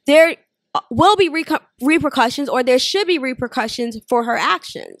 there will be repercussions, or there should be repercussions for her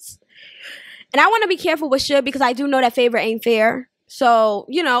actions. And I want to be careful with should, because I do know that favor ain't fair. So,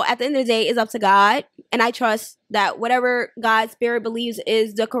 you know, at the end of the day, it's up to God. And I trust that whatever God's spirit believes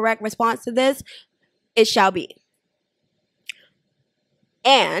is the correct response to this, it shall be.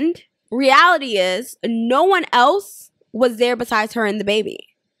 And reality is, no one else was there besides her and the baby.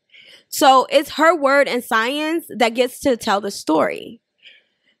 So it's her word and science that gets to tell the story.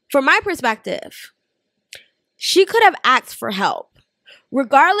 From my perspective, she could have asked for help,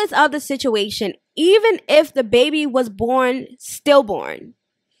 regardless of the situation, even if the baby was born stillborn.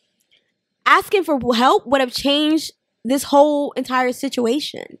 Asking for help would have changed this whole entire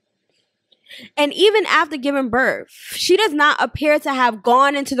situation. And even after giving birth, she does not appear to have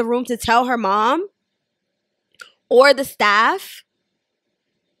gone into the room to tell her mom or the staff.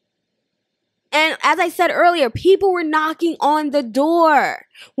 And as I said earlier, people were knocking on the door.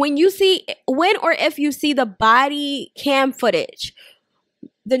 When or if you see the body cam footage,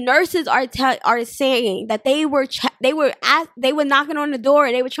 the nurses are saying that they were knocking on the door,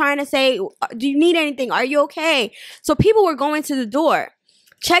 and they were trying to say, "Do you need anything? Are you okay?" So people were going to the door,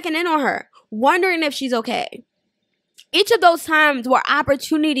 checking in on her, wondering if she's okay. Each of those times were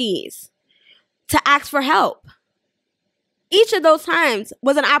opportunities to ask for help. Each of those times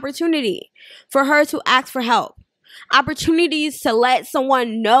was an opportunity for her to ask for help. Opportunities to let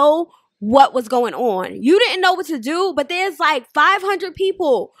someone know what was going on. You didn't know what to do, but there's like 500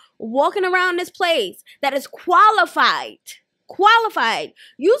 people walking around this place that is qualified.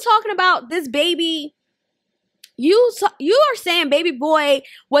 You talking about this baby? You are saying baby boy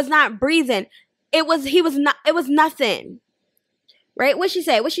was not breathing. It was nothing. Right? What'd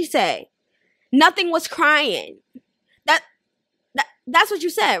she say? Nothing was crying. That's what you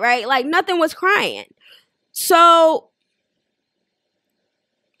said, right? Like, nothing was crying. So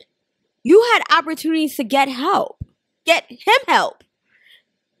you had opportunities to get help. Get him help.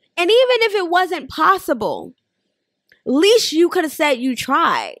 And even if it wasn't possible, at least you could have said you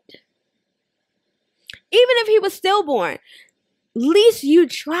tried. Even if he was stillborn, at least you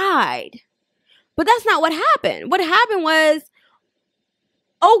tried. But that's not what happened. What happened was,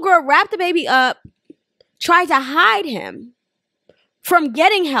 old girl wrapped the baby up, tried to hide him from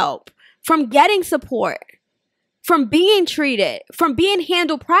getting help, from getting support, from being treated, from being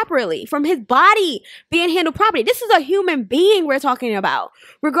handled properly, from his body being handled properly. This is a human being we're talking about.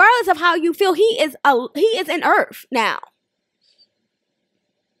 Regardless of how you feel, he is in earth now.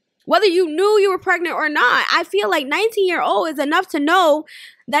 Whether you knew you were pregnant or not, I feel like 19-year-old is enough to know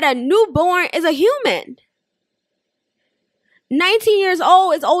that a newborn is a human. 19 years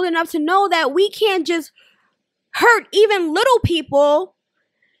old is old enough to know that we can't just hurt even little people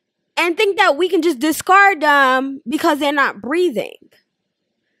and think that we can just discard them because they're not breathing.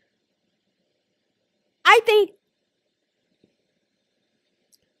 I think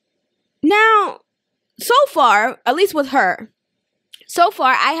now, so far, at least with her,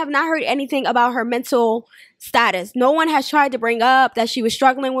 I have not heard anything about her mental status. No one has tried to bring up that she was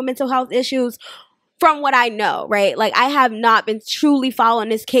struggling with mental health issues, from what I know, right? Like, I have not been truly following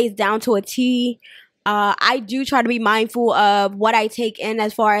this case down to a T. I do try to be mindful of what I take in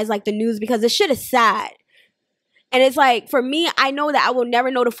as far as like the news, because this shit is sad. And it's like, for me, I know that I will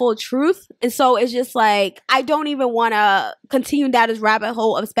never know the full truth. And so it's just like, I don't even want to continue down this rabbit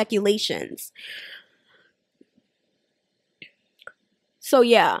hole of speculations. So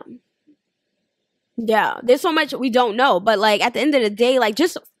yeah, there's so much we don't know. But like, at the end of the day, like,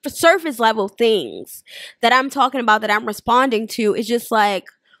 just for surface level things that I'm talking about, that I'm responding to, is just like,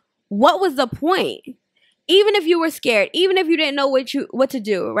 what was the point? Even if you were scared, even if you didn't know what to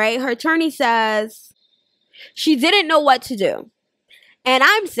do, right? Her attorney says she didn't know what to do. And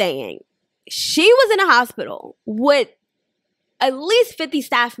I'm saying she was in a hospital with at least 50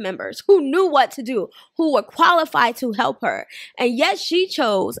 staff members who knew what to do, who were qualified to help her. And yet she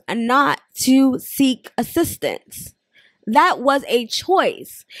chose not to seek assistance. That was a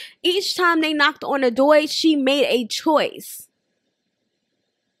choice. Each time they knocked on the door, she made a choice.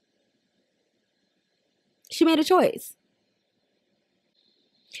 She made a choice.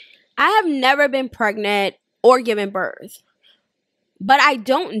 I have never been pregnant or given birth, but I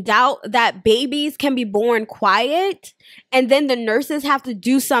don't doubt that babies can be born quiet, and then the nurses have to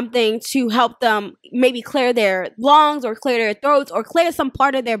do something to help them maybe clear their lungs or clear their throats or clear some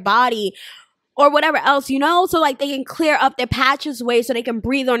part of their body or whatever else, you know, so like they can clear up their passageways so they can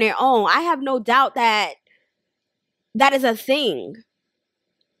breathe on their own. I have no doubt that that is a thing.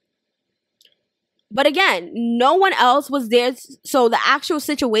 But again, no one else was there, so the actual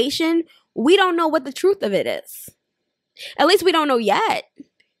situation we don't know what the truth of it is. At least we don't know yet.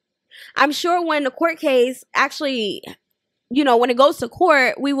 I'm sure when the court case actually, you know, when it goes to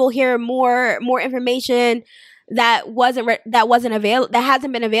court, we will hear more information that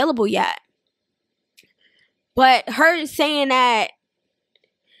hasn't been available yet. But her saying that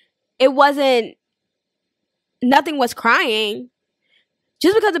nothing was crying,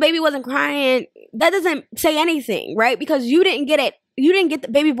 just because the baby wasn't crying, that doesn't say anything, right? Because you didn't get the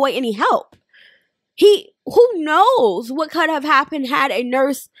baby boy any help. Who knows what could have happened had a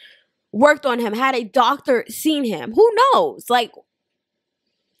nurse worked on him, had a doctor seen him. Who knows? Like,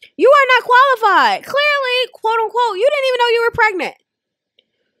 you are not qualified. Clearly, quote unquote, you didn't even know you were pregnant.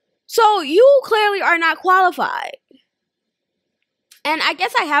 So you clearly are not qualified. And I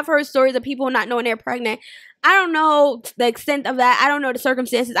guess I have heard stories of people not knowing they're pregnant. I don't know the extent of that. I don't know the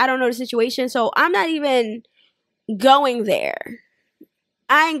circumstances. I don't know the situation. So I'm not even going there.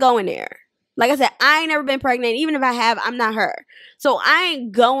 I ain't going there. Like I said, I ain't never been pregnant. Even if I have, I'm not her. So I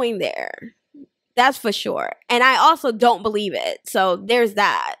ain't going there. That's for sure. And I also don't believe it. So there's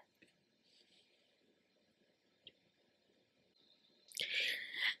that.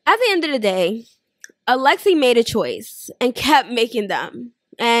 At the end of the day, Alexi made a choice and kept making them.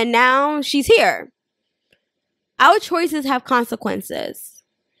 And now she's here. Our choices have consequences.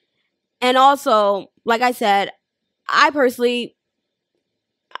 And also, like I said, I personally,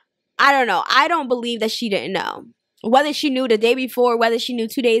 I don't know. I don't believe that she didn't know. Whether she knew the day before, whether she knew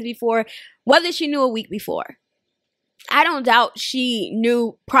 2 days before, whether she knew a week before. I don't doubt she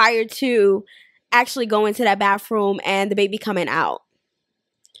knew prior to actually going to that bathroom and the baby coming out.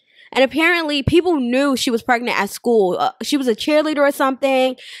 And apparently people knew she was pregnant at school. She was a cheerleader or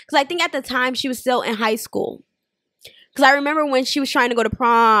something. Because I think at the time she was still in high school. Because I remember when she was trying to go to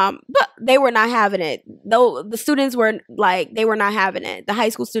prom, but they were not having it. Though the students were like, they were not having it. The high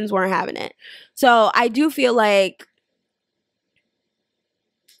school students weren't having it. So I do feel like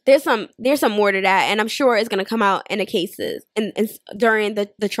there's some more to that. And I'm sure it's going to come out in the cases and during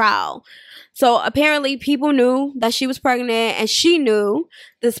the trial. So apparently people knew that she was pregnant, and she knew,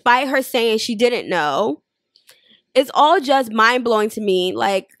 despite her saying she didn't know. It's all just mind-blowing to me.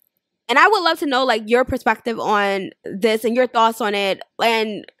 Like, and I would love to know, like, your perspective on this and your thoughts on it.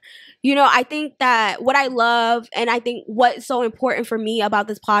 And, you know, I think that what I love, and I think what's so important for me about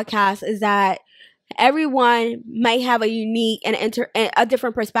this podcast is that everyone might have a unique and a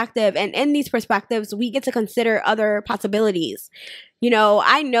different perspective. And in these perspectives, we get to consider other possibilities. You know,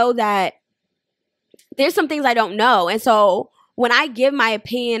 I know that there's some things I don't know. And so when I give my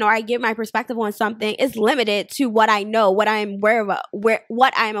opinion or I give my perspective on something, it's limited to what I know, what I'm aware of,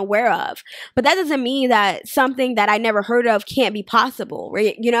 what I'm aware of. But that doesn't mean that something that I never heard of can't be possible,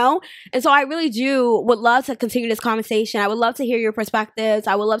 right? You know? And so I really would love to continue this conversation. I would love to hear your perspectives.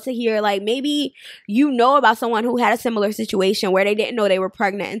 I would love to hear, like, maybe you know about someone who had a similar situation where they didn't know they were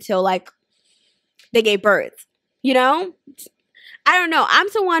pregnant until, like, they gave birth. You know? I don't know. I'm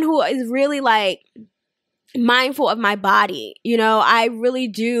someone who is really, like, mindful of my body. You know, I really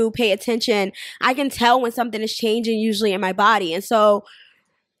do pay attention. I can tell when something is changing usually in my body. And so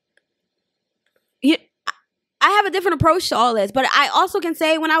I have a different approach to all this. But I also can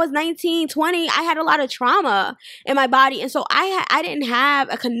say when I was 19, 20, I had a lot of trauma in my body. And so I didn't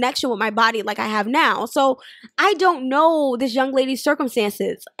have a connection with my body like I have now. So I don't know this young lady's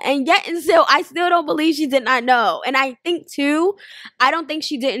circumstances. And yet and still, I still don't believe she did not know. And I think too, I don't think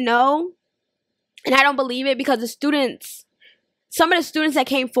she didn't know. And I don't believe it because some of the students that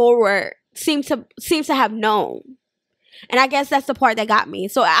came forward seem to have known. And I guess that's the part that got me.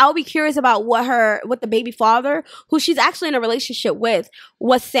 So I'll be curious about what the baby father, who she's actually in a relationship with,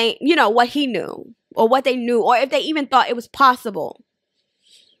 was saying, you know, what he knew or what they knew, or if they even thought it was possible.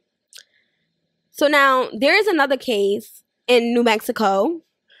 So now there is another case in New Mexico.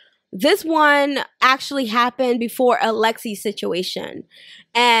 This one actually happened before Alexi's situation.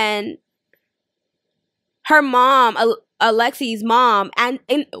 And her mom, Alexi's mom, and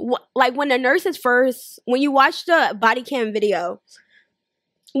like when you watch the body cam video,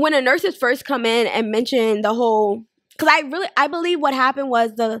 when the nurses first come in and mention the whole, because I believe what happened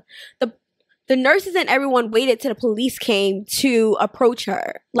was the nurses and everyone waited till the police came to approach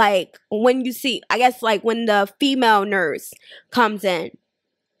her. Like when you see, I guess like when the female nurse comes in,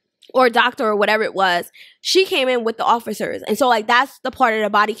 or doctor or whatever it was, she came in with the officers. And so like that's the part of the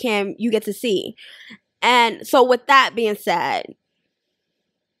body cam you get to see. And so with that being said,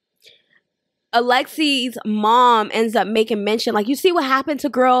 Alexi's mom ends up making mention, like, you see what happened to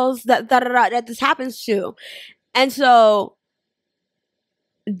girls that this happens to. And so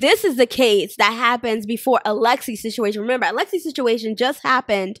this is the case that happens before Alexi's situation. Remember, Alexi's situation just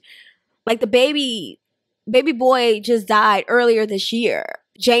happened Like the baby boy just died earlier this year,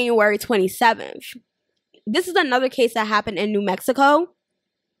 January 27th. This is another case that happened in New Mexico.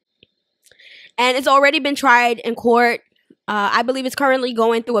 And it's already been tried in court. I believe it's currently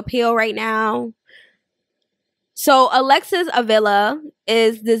going through appeal right now. So Alexis Avila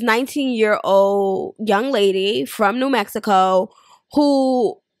is this 19-year-old young lady from New Mexico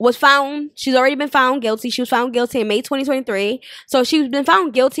who was found, she's already been found guilty. She was found guilty in May 2023. So she's been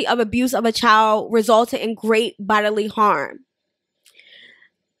found guilty of abuse of a child resulting in great bodily harm,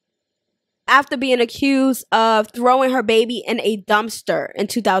 after being accused of throwing her baby in a dumpster in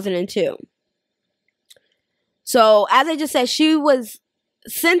 2002. So, as I just said, she was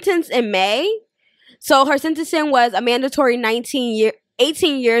sentenced in May. So, her sentencing was a mandatory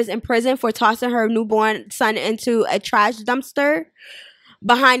 18 years in prison for tossing her newborn son into a trash dumpster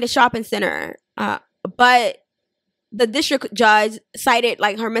behind a shopping center. But the district judge cited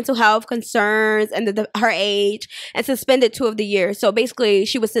like her mental health concerns and her age and suspended 2 of the years. So basically,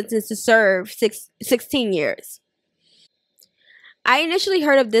 she was sentenced to serve 16 years. I initially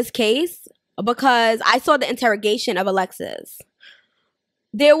heard of this case because I saw the interrogation of Alexis.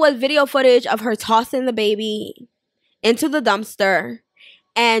 There was video footage of her tossing the baby into the dumpster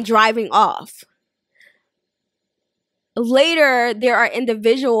and driving off. Later, there are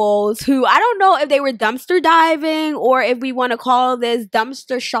individuals who, I don't know if they were dumpster diving or if we want to call this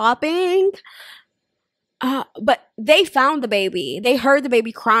dumpster shopping, but they found the baby. They heard the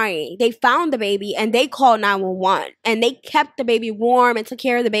baby crying. They found the baby and they called 911, and they kept the baby warm and took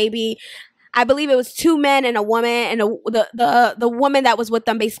care of the baby. I believe it was 2 men and a woman, and the woman that was with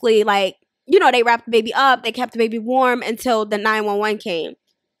them basically, like, you know, they wrapped the baby up. They kept the baby warm until the 911 came.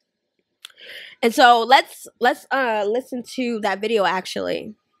 And so let's listen to that video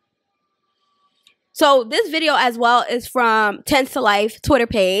actually. So this video as well is from Tens to Life Twitter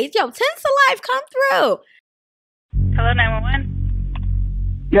page. Yo, Tens to Life, come through. Hello,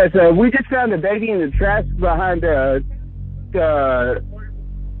 911. Yes, we just found the baby in the trash behind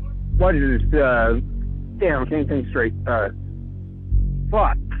what is this? Damn, I can't think straight.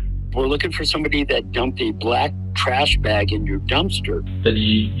 Fuck. We're looking for somebody that dumped a black trash bag in your dumpster. That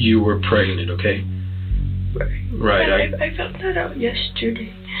you were pregnant, okay? Right. I found that out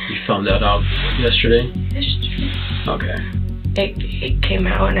yesterday. You found that out yesterday? Yesterday. Okay. It came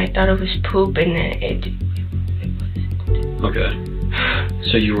out and I thought it was poop, and then it wasn't. Okay.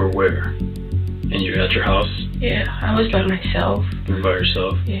 So you were where? And you're at your house? Yeah, I was by myself. You were by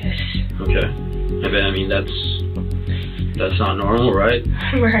yourself? Yes. Okay. I mean, that's not normal, right?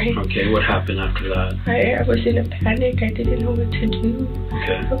 Right. Okay, what happened after that? I was in a panic. I didn't know what to do.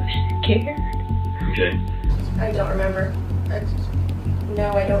 Okay. I was scared. Okay. I don't remember.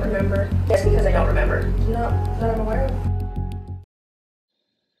 No, I don't remember. Yes, because I don't remember. Not that I'm aware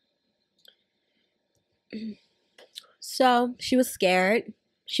of. So she was scared.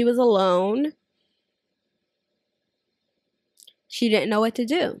 She was alone. She didn't know what to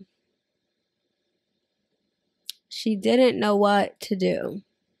do. She didn't know what to do.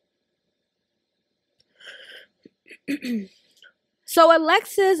 So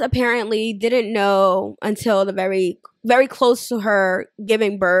Alexis apparently didn't know until the very, very close to her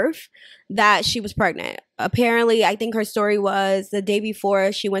giving birth that she was pregnant. Apparently, I think her story was the day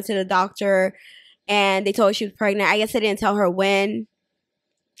before she went to the doctor and they told her she was pregnant. I guess they didn't tell her when.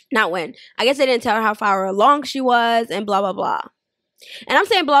 Not when. I guess they didn't tell her how far along she was and blah, blah, blah. And I'm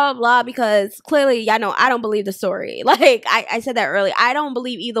saying blah, blah, blah because clearly, y'all know I don't believe the story. Like, I said that earlier. I don't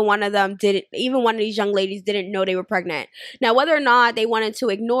believe either one of them did it. Even one of these young ladies didn't know they were pregnant. Now, whether or not they wanted to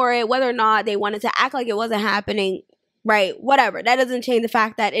ignore it, whether or not they wanted to act like it wasn't happening, right, whatever. That doesn't change the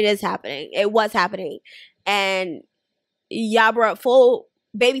fact that it is happening. It was happening. And y'all brought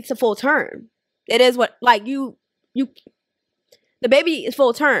baby to full term. It is what, like, the baby is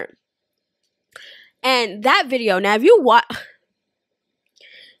full term. And that video, now if you watch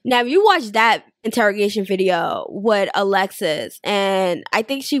that interrogation video with Alexis, and I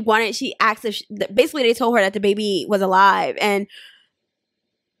think she asked if basically they told her that the baby was alive, and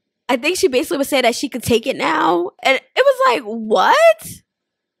I think she basically was saying that she could take it now, and it was like, what?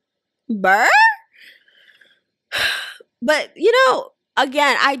 Burr? But, you know,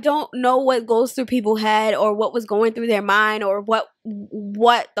 again, I don't know what goes through people's head or what was going through their mind or what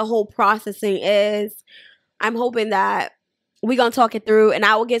the whole processing is. I'm hoping that we're going to talk it through and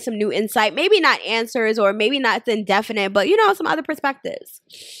I will get some new insight. Maybe not answers or maybe not indefinite, but, you know, some other perspectives.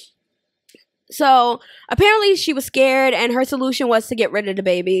 So apparently she was scared and her solution was to get rid of the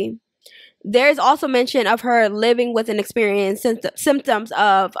baby. There's also mention of her living with an experience symptoms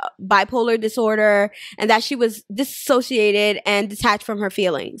of bipolar disorder and that she was dissociated and detached from her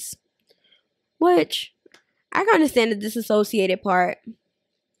feelings. which I can understand the disassociated part.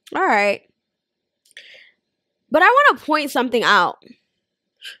 All right. But I want to point something out.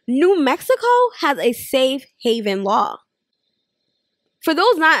 New Mexico has a safe haven law. For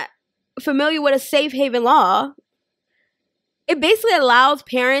those not familiar with a safe haven law, it basically allows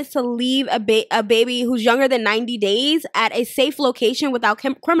parents to leave a baby who's younger than 90 days at a safe location without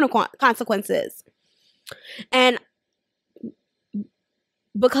criminal consequences. And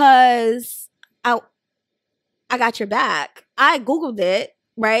because I got your back, I Googled it,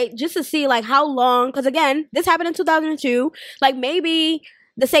 right? Just to see like how long, because again, this happened in 2002. Like maybe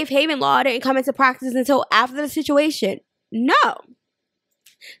the safe haven law didn't come into practice until after the situation. No.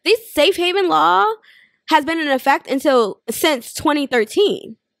 This safe haven law has been in effect since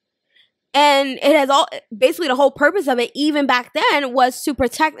 2013. And it has basically the whole purpose of it, even back then, was to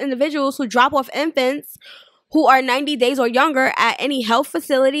protect individuals who drop off infants who are 90 days or younger at any health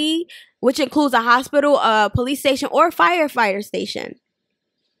facility, which includes a hospital, a police station, or a firefighter station.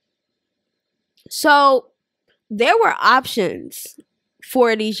 So there were options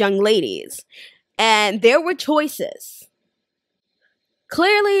for these young ladies, and there were choices.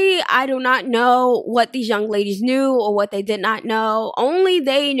 Clearly, I do not know what these young ladies knew or what they did not know. Only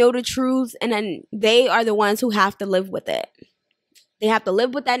they know the truth, and then they are the ones who have to live with it. They have to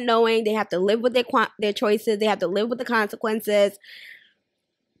live with that knowing. They have to live with their choices. They have to live with the consequences.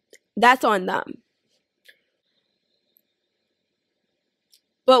 That's on them.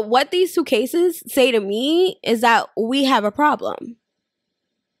 But what these two cases say to me is that we have a problem.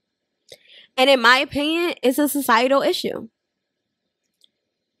 And in my opinion, it's a societal issue.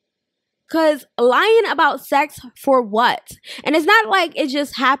 Because lying about sex for what? And it's not like it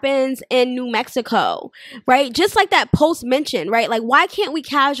just happens in New Mexico, right? Just like that post mentioned, right? Like, why can't we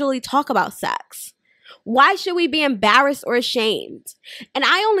casually talk about sex? Why should we be embarrassed or ashamed? And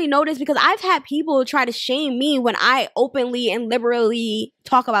I only know this because I've had people try to shame me when I openly and liberally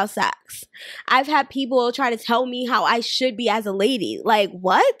talk about sex. I've had people try to tell me how I should be as a lady. Like,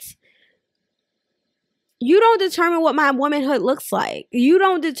 what? You don't determine what my womanhood looks like. You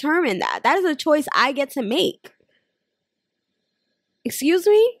don't determine that. That is a choice I get to make. Excuse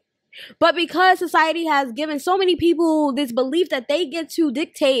me? But because society has given so many people this belief that they get to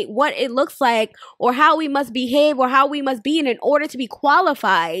dictate what it looks like or how we must behave or how we must be in order to be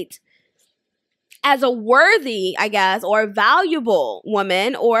qualified as a worthy, I guess, or valuable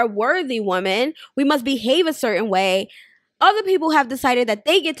woman or a worthy woman, we must behave a certain way. Other people have decided that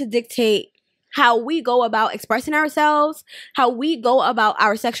they get to dictate how we go about expressing ourselves, how we go about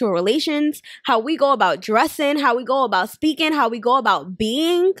our sexual relations, how we go about dressing, how we go about speaking, how we go about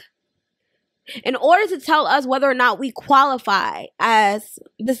being, in order to tell us whether or not we qualify as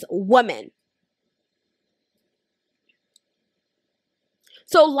this woman.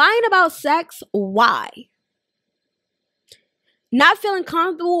 So lying about sex, why? Not feeling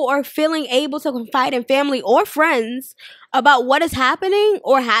comfortable or feeling able to confide in family or friends about what is happening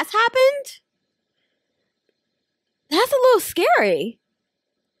or has happened? That's a little scary.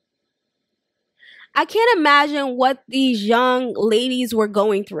 I can't imagine what these young ladies were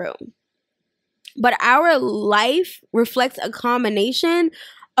going through. But our life reflects a combination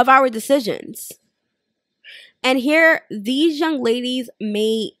of our decisions. And here, these young ladies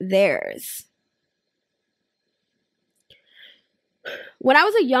made theirs. When I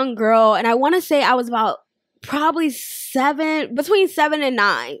was a young girl, and I want to say I was about probably between 7 and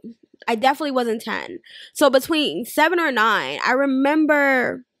 9. I definitely wasn't 10. So between 7 or 9, I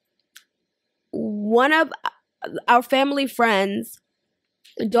remember one of our family friends'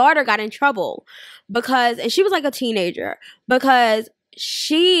 daughter got in trouble and she was like a teenager, because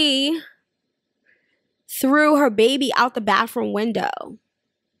she threw her baby out the bathroom window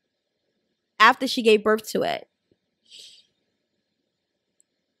after she gave birth to it.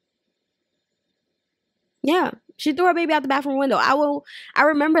 Yeah. She threw her baby out the bathroom window. I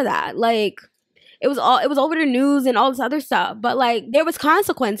remember that. Like, it was over the news and all this other stuff. But like, there was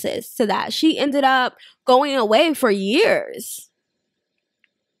consequences to that. She ended up going away for years.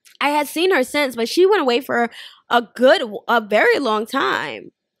 I had seen her since, but she went away for a very long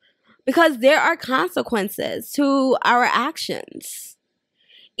time. Because there are consequences to our actions.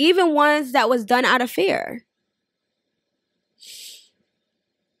 Even ones that was done out of fear.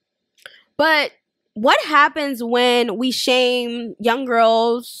 But what happens when we shame young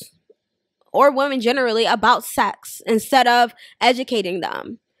girls or women generally about sex instead of educating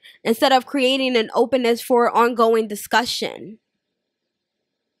them, instead of creating an openness for ongoing discussion?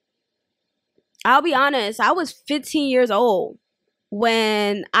 I'll be honest, I was 15 years old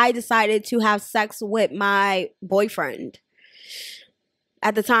when I decided to have sex with my boyfriend.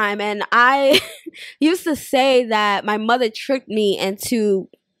 at the time, and I used to say that my mother tricked me into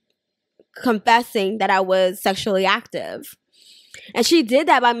confessing that I was sexually active. And she did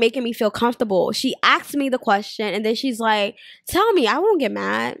that by making me feel comfortable. She asked me the question, and then she's like, tell me, I won't get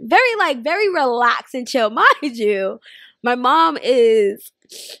mad. Very relaxed and chill. Mind you, my mom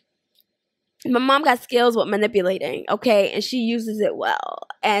got skills with manipulating, okay? And she uses it well.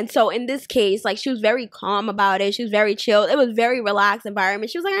 And so in this case, like, she was very calm about it. She was very chill. It was very relaxed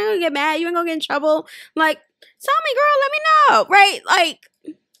environment. She was like, I ain't gonna get mad. You ain't gonna get in trouble. I'm like, tell me, girl, let me know, right? Like,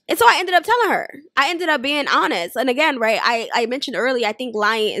 and so I ended up telling her. I ended up being honest. And again, right, I mentioned earlier, I think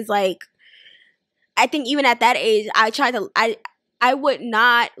lying is like, I think even at that age, I would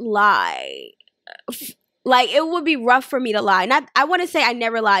not lie. Like, it would be rough for me to lie. I want to say I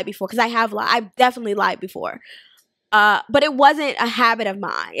never lied before, because I have lied. I've definitely lied before. But it wasn't a habit of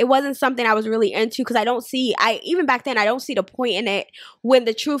mine. It wasn't something I was really into, because even back then, I don't see the point in it when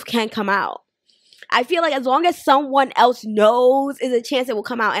the truth can come out. I feel like as long as someone else knows, is a chance it will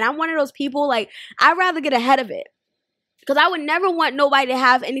come out. And I'm one of those people, like, I'd rather get ahead of it. Because I would never want nobody to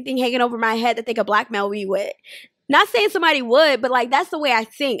have anything hanging over my head that they could blackmail me with. Not saying somebody would, but, like, that's the way I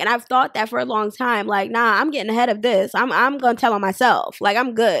think. And I've thought that for a long time. Like, nah, I'm getting ahead of this. I'm going to tell on myself. Like,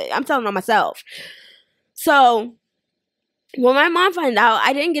 I'm good. I'm telling on myself. So when my mom found out,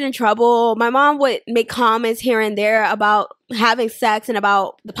 I didn't get in trouble. My mom would make comments here and there about having sex and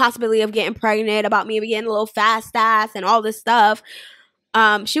about the possibility of getting pregnant, about me getting a little fast ass and all this stuff.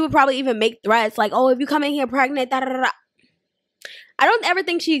 She would probably even make threats like, oh, if you come in here pregnant, da da da. I don't ever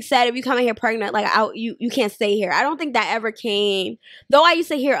think she said, if you come in here pregnant, like, you can't stay here. I don't think that ever came. Though I used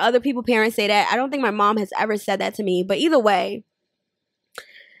to hear other parents say that. I don't think my mom has ever said that to me. But either way,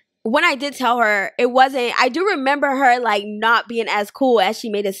 when I did tell her, it wasn't, I do remember her, like, not being as cool as she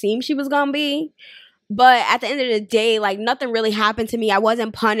made it seem she was gonna be. But at the end of the day, like, nothing really happened to me. I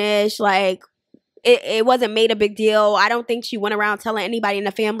wasn't punished. Like, it wasn't made a big deal. I don't think she went around telling anybody in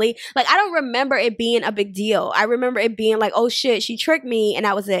the family. Like, I don't remember it being a big deal. I remember it being like, oh shit, she tricked me, and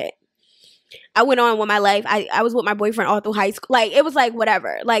that was it. I went on with my life. I was with my boyfriend all through high school. Like, it was like,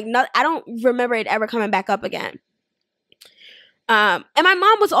 whatever. Like, I don't remember it ever coming back up again. And my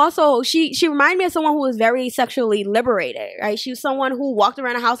mom was also, she reminded me of someone who was very sexually liberated, right? She was someone who walked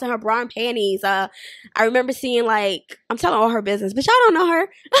around the house in her bra and panties. I remember seeing, like, I'm telling all her business, but y'all don't know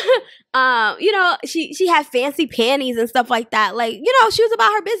her. You know, she had fancy panties and stuff like that. Like, you know, she was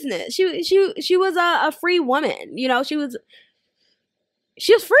about her business. She was a free woman. You know, she was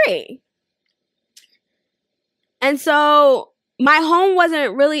free. And so my home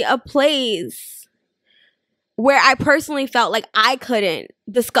wasn't really a place where I personally felt like I couldn't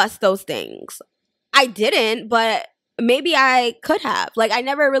discuss those things. I didn't, but maybe I could have. Like, I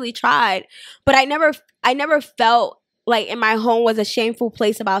never really tried, but I never felt like in my home was a shameful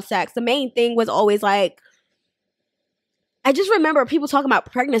place about sex. The main thing was always like, I just remember people talking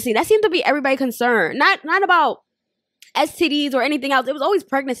about pregnancy. That seemed to be everybody's concern. Not about STDs or anything else. It was always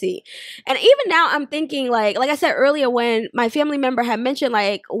pregnancy. And even now I'm thinking, like I said earlier, when my family member had mentioned,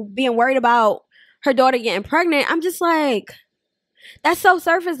 like, being worried about her daughter getting pregnant, I'm just like, that's so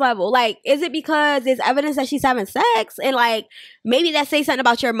surface level. Like, is it because there's evidence that she's having sex, and, like, maybe that says something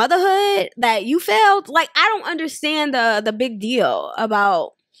about your motherhood that you failed? Like, I don't understand the big deal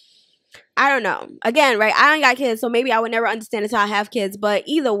about, I don't know. Again, right, I ain't got kids, so maybe I would never understand until I have kids. But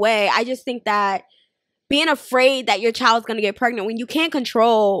either way, I just think that being afraid that your child's gonna get pregnant when you can't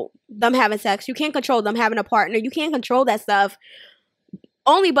control them having sex, you can't control them having a partner, you can't control that stuff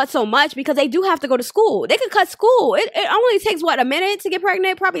only but so much, because they do have to go to school. They could cut school. It only takes, what, a minute to get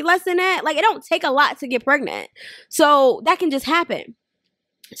pregnant? Probably less than that. Like, it don't take a lot to get pregnant. So that can just happen.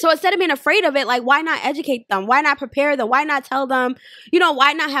 So instead of being afraid of it, like, why not educate them? Why not prepare them? Why not tell them, you know,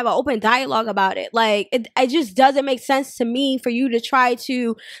 why not have an open dialogue about it? Like, it just doesn't make sense to me for you to try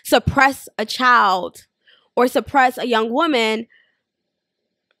to suppress a child or suppress a young woman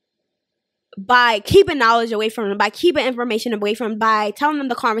by keeping knowledge away from them, by keeping information away from them, by telling them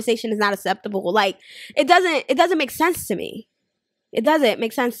the conversation is not acceptable. Like, it doesn't make sense to me. It doesn't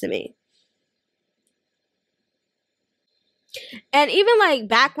make sense to me. And even, like,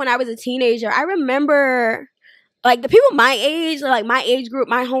 back when I was a teenager, I remember, like, the people my age, like my age group,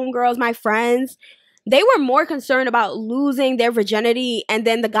 my homegirls, my friends, they were more concerned about losing their virginity and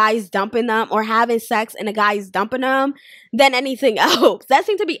then the guys dumping them, or having sex and the guys dumping them, than anything else. That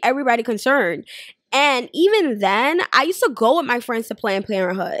seemed to be everybody concerned. And even then, I used to go with my friends to Planned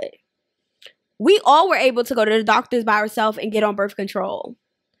Parenthood. We all were able to go to the doctors by ourselves and get on birth control.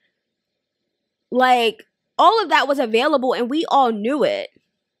 Like, all of that was available, and we all knew it.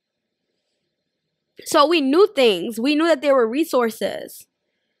 So we knew things. We knew that there were resources.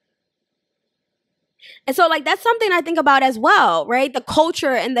 And so, like, that's something I think about as well, right? The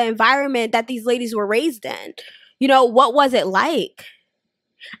culture and the environment that these ladies were raised in. You know, what was it like?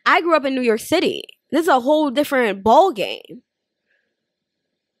 I grew up in New York City. This is a whole different ball game.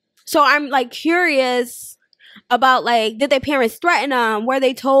 So I'm, like, curious about, like, did their parents threaten them? Were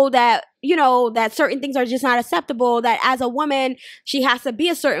they told that, you know, that certain things are just not acceptable, that as a woman, she has to be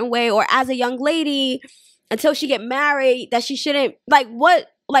a certain way, or as a young lady, until she get married, that she shouldn't,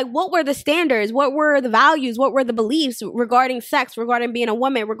 what were the standards? What were the values? What were the beliefs regarding sex, regarding being a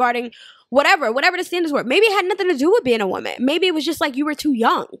woman, regarding whatever the standards were? Maybe it had nothing to do with being a woman. Maybe it was just like you were too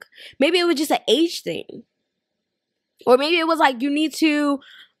young. Maybe it was just an age thing. Or maybe it was like you need to,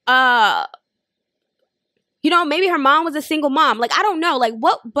 you know, maybe her mom was a single mom. Like, I don't know. Like,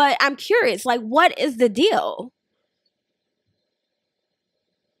 what? But I'm curious. Like, what is the deal?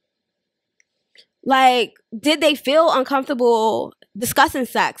 Like, did they feel uncomfortable discussing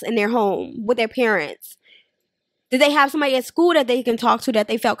sex in their home with their parents? Did they have somebody at school that they can talk to that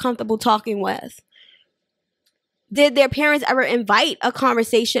they felt comfortable talking with? Did their parents ever invite a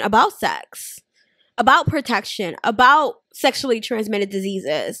conversation about sex, about protection, about sexually transmitted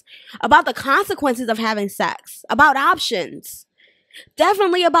diseases, about the consequences of having sex, about options?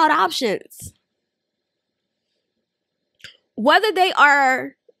 Definitely about options. Whether they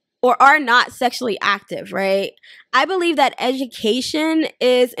are or are not sexually active, right? I believe that education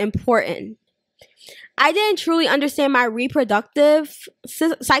is important. I didn't truly understand my reproductive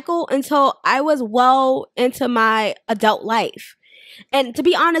cycle until I was well into my adult life. And to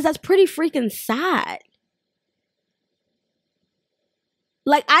be honest, that's pretty freaking sad.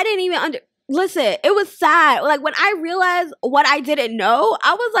 Like, I didn't even listen, it was sad. Like, when I realized what I didn't know,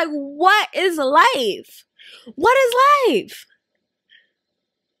 I was like, what is life? What is life?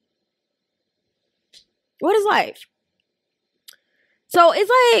 What is life? So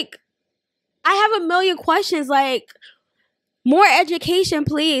it's like, I have a million questions. Like, more education,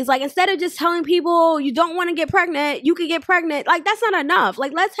 please. Like, instead of just telling people you don't want to get pregnant, you can get pregnant. Like, that's not enough.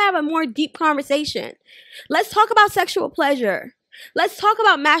 Like, let's have a more deep conversation. Let's talk about sexual pleasure. Let's talk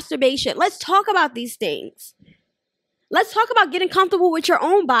about masturbation. Let's talk about these things. Let's talk about getting comfortable with your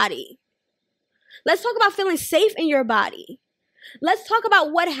own body. Let's talk about feeling safe in your body. Let's talk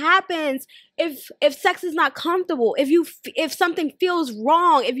about what happens if sex is not comfortable, if something feels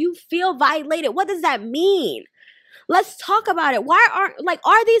wrong, if you feel violated. What does that mean? Let's talk about it.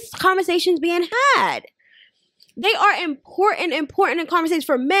 Are these conversations being had? They are important conversations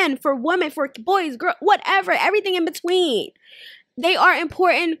for men, for women, for boys, girls, whatever, everything in between. They are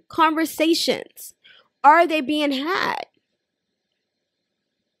important conversations. Are they being had?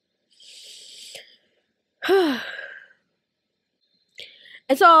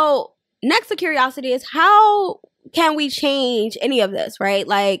 And so, next to curiosity is, how can we change any of this, right?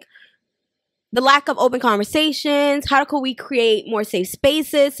 Like, the lack of open conversations. How can we create more safe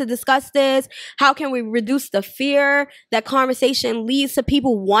spaces to discuss this? How can we reduce the fear that conversation leads to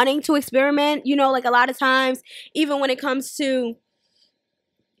people wanting to experiment? You know, like, a lot of times, even when it comes to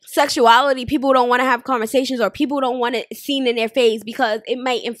sexuality, people don't want to have conversations, or people don't want it seen in their face because it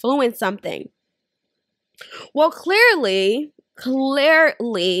might influence something. Well, clearly,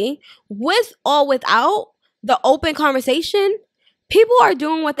 with or without the open conversation, people are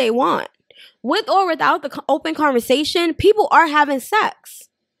doing what they want. With or without the open conversation, people are having sex.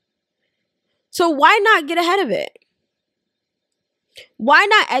 So why not get ahead of it? Why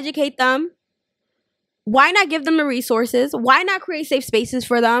not educate them? Why not give them the resources? Why not create safe spaces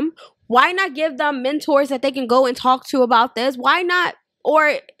for them? Why not give them mentors that they can go and talk to about this? Why not?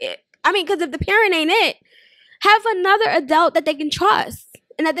 Because if the parent ain't it, have another adult that they can trust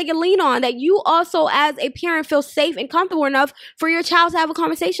and that they can lean on, that you also as a parent feel safe and comfortable enough for your child to have a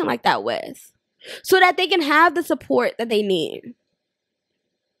conversation like that with, so that they can have the support that they need.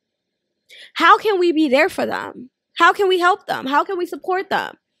 How can we be there for them? How can we help them? How can we support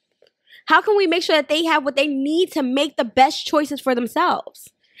them? How can we make sure that they have what they need to make the best choices for themselves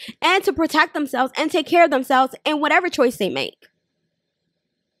and to protect themselves and take care of themselves in whatever choice they make?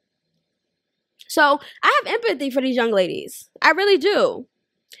 So I have empathy for these young ladies. I really do.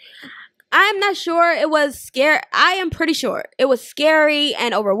 I'm not sure it was scary. I am pretty sure it was scary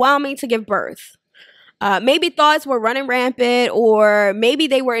and overwhelming to give birth. Maybe thoughts were running rampant, or maybe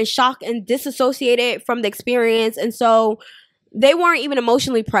they were in shock and disassociated from the experience, and so they weren't even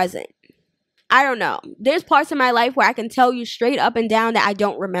emotionally present. I don't know. There's parts of my life where I can tell you straight up and down that I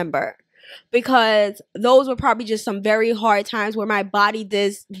don't remember, because those were probably just some very hard times where my body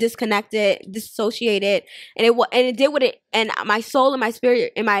disconnected, disassociated, and it did what it, and my soul and my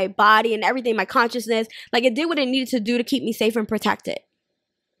spirit and my body and everything, my consciousness, like, it did what it needed to do to keep me safe and protected.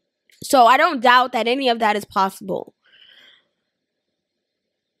 So I don't doubt that any of that is possible.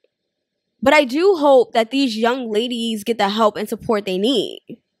 But I do hope that these young ladies get the help and support they need.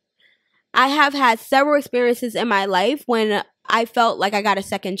 I have had several experiences in my life when I felt like I got a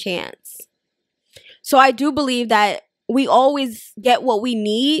second chance. So I do believe that we always get what we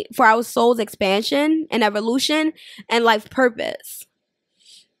need for our soul's expansion and evolution and life purpose.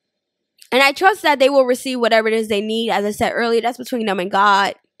 And I trust that they will receive whatever it is they need. As I said earlier, that's between them and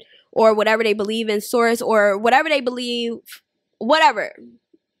God, or whatever they believe in, source, or whatever they believe, whatever.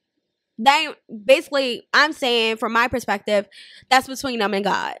 That basically, I'm saying from my perspective, that's between them and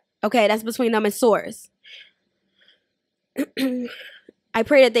God. Okay, that's between them and source. I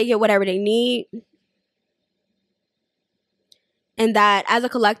pray that they get whatever they need. And that as a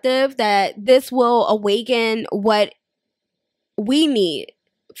collective, that this will awaken what we need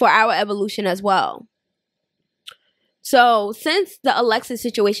for our evolution as well. So since the Alexis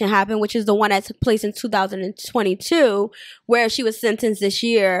situation happened, which is the one that took place in 2022, where she was sentenced this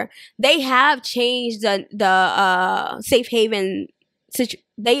year, they have changed the safe haven situation.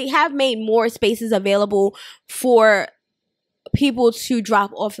 They have made more spaces available for people to drop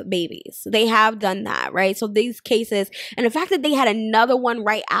off babies. They have done that, right? So these cases, and the fact that they had another one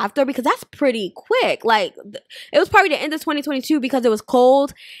right after, because that's pretty quick. Like, it was probably the end of 2022 because it was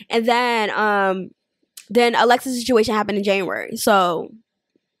cold, and then Alexa's situation happened in January. So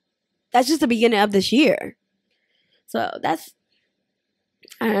that's just the beginning of this year. So that's,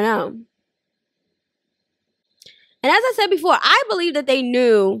 I don't know. And as I said before, I believe that they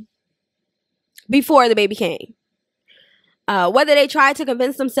knew before the baby came. Whether they tried to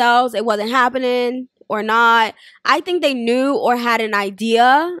convince themselves it wasn't happening or not, I think they knew or had an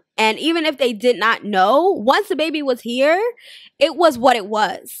idea. And even if they did not know, once the baby was here, it was what it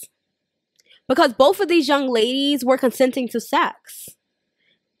was. Because both of these young ladies were consenting to sex.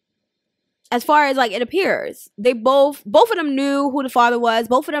 As far as like it appears, they both of them knew who the father was.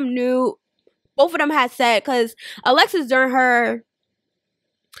 Both of them had said, because Alexis during her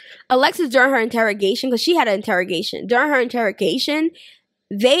interrogation, because she had an interrogation. During her interrogation,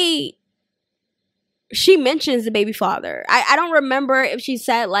 she mentions the baby father. I don't remember if she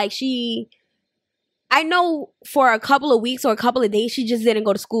said like I know for a couple of weeks or a couple of days, she just didn't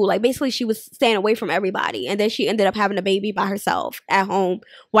go to school. Like basically she was staying away from everybody. And then she ended up having a baby by herself at home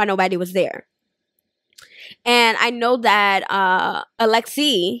while nobody was there. And I know that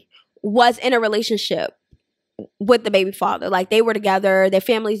Alexi was in a relationship with the baby father. Like they were together, their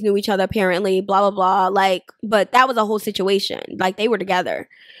families knew each other apparently, blah blah blah, like, but that was a whole situation. Like they were together.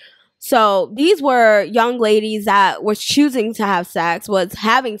 So these were young ladies that were choosing to have sex, was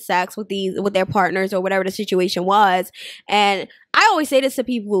having sex with their partners or whatever the situation was. And I always say this to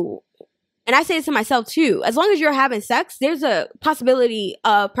people, and I say this to myself too, as long as you're having sex, there's a possibility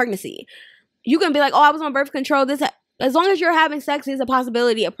of pregnancy. You can be like, oh, I was on birth control, this, as long as you're having sex, there's a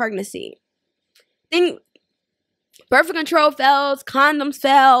possibility of pregnancy. Then birth control fails, condoms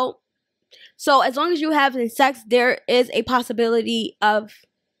fail. So as long as you have sex, there is a possibility of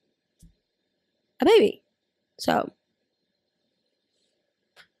a baby. So,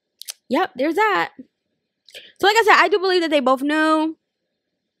 yep, there's that. So like I said, I do believe that they both knew.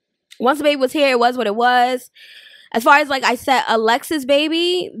 Once the baby was here, it was what it was. As far as, like I said, Alexis'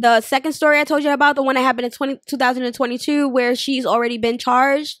 baby, the second story I told you about, the one that happened in 2022, where she's already been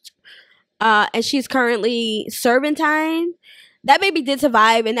charged. And she's currently serving time. That baby did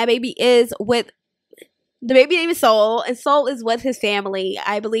survive, and that baby is with, the baby name is Soul, and Soul is with his family.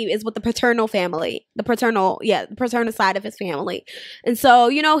 I believe is with the paternal family, the paternal side of his family. And so,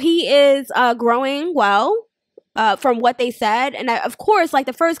 you know, he is growing well, from what they said. And of course, like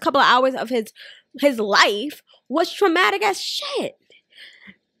the first couple of hours of his life was traumatic as shit.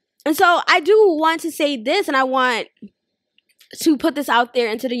 And so I do want to say this, and I want to put this out there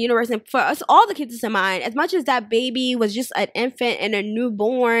into the universe, and for us all to keep this in mind. As much as that baby was just an infant and a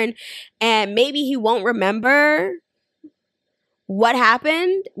newborn, and maybe he won't remember what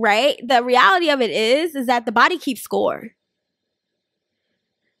happened, right? The reality of it is that the body keeps score.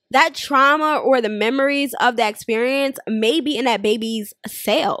 That trauma or the memories of that experience may be in that baby's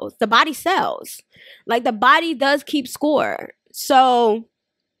cells, the body cells. Like the body does keep score. So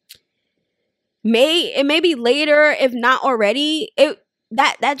it may be later, if not already,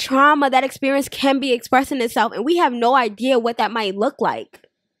 that trauma, that experience can be expressing itself, and we have no idea what that might look like.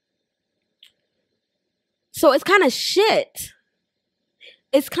 So it's kind of shit.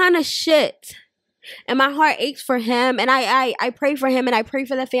 It's kind of shit And my heart aches for him, and I pray for him, and I pray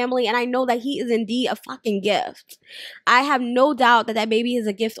for the family, and I know that he is indeed a fucking gift. I have no doubt that that baby is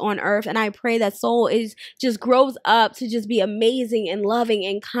a gift on earth, and I pray that soul is just grows up to just be amazing and loving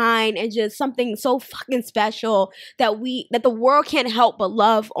and kind and just something so fucking special that the world can't help but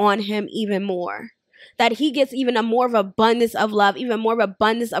love on him even more. That he gets even a more of abundance of love, even more of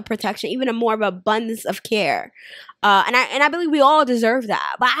abundance of protection, even a more of abundance of care. And I believe we all deserve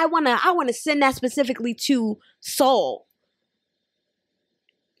that. But I wanna send that specifically to Soul.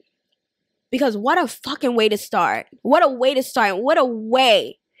 Because what a fucking way to start. What a way to start. What a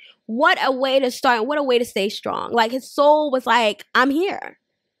way. What a way to start. And what a way to stay strong. Like his soul was like, I'm here.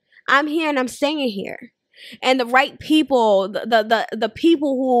 I'm here and I'm staying here. And the right people, the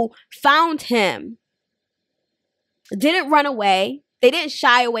people who found him didn't run away. They didn't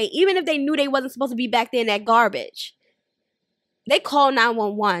shy away. Even if they knew they wasn't supposed to be back there in that garbage. They called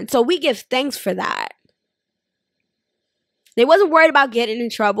 911. So we give thanks for that. They wasn't worried about getting in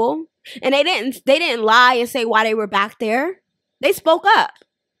trouble. And they didn't lie and say why they were back there. They spoke up.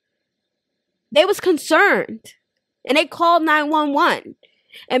 They was concerned. And they called 911.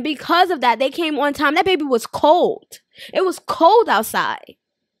 And because of that, they came on time. That baby was cold. It was cold outside.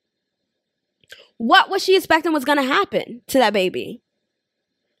 What was she expecting was going to happen to that baby?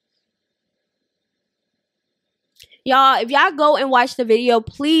 Y'all, if y'all go and watch the video,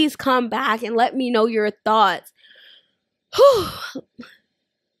 please come back and let me know your thoughts.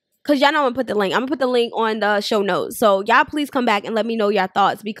 Because y'all know I'm going to put the link. I'm going to put the link on the show notes. So y'all please come back and let me know your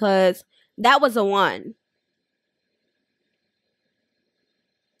thoughts because that was the one.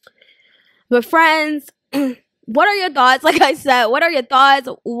 But friends, what are your thoughts? Like I said, what are your thoughts?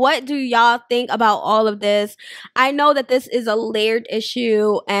 What do y'all think about all of this? I know that this is a layered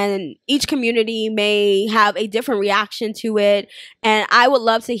issue and each community may have a different reaction to it. And I would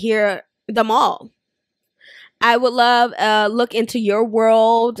love to hear them all. I would love look into your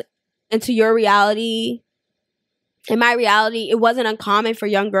world, into your reality. In my reality, it wasn't uncommon for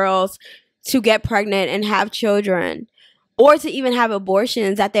young girls to get pregnant and have children or to even have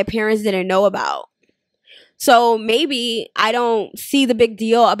abortions that their parents didn't know about. So maybe I don't see the big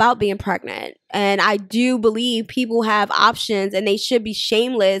deal about being pregnant. And I do believe people have options and they should be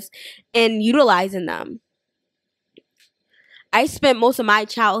shameless in utilizing them. I spent most of my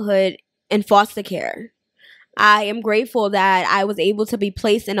childhood in foster care. I am grateful that I was able to be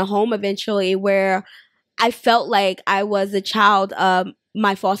placed in a home eventually where I felt like I was a child of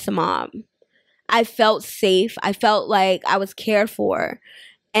my foster mom. I felt safe. I felt like I was cared for.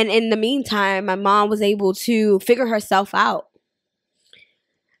 And in the meantime, my mom was able to figure herself out.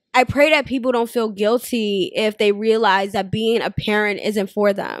 I pray that people don't feel guilty if they realize that being a parent isn't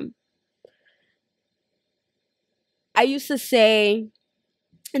for them. I used to say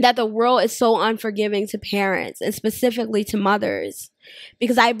that the world is so unforgiving to parents and specifically to mothers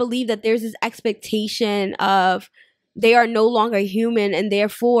because I believe that there's this expectation of they are no longer human and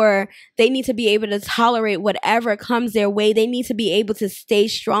therefore they need to be able to tolerate whatever comes their way. They need to be able to stay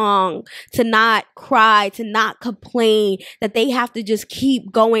strong, to not cry, to not complain, that they have to just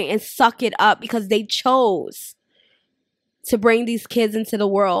keep going and suck it up because they chose to bring these kids into the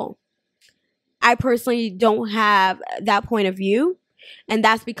world. I personally don't have that point of view. And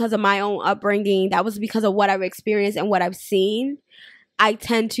that's because of my own upbringing. That was because of what I've experienced and what I've seen. I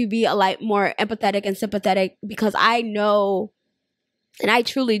tend to be a lot more empathetic and sympathetic because I know and I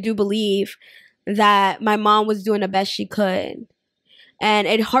truly do believe that my mom was doing the best she could. And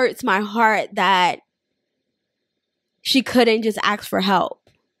it hurts my heart that she couldn't just ask for help.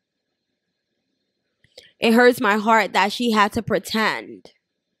 It hurts my heart that she had to pretend.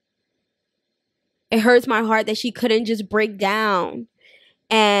 It hurts my heart that she couldn't just break down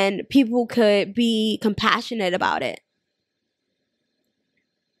and people could be compassionate about it.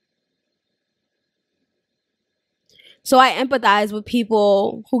 So I empathize with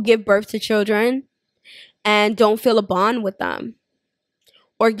people who give birth to children and don't feel a bond with them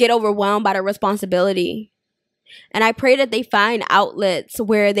or get overwhelmed by the responsibility. And I pray that they find outlets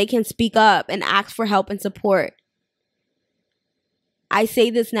where they can speak up and ask for help and support. I say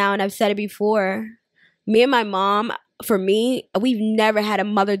this now and I've said it before. Me and my mom, for me, we've never had a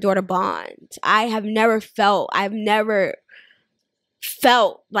mother-daughter bond. I've never felt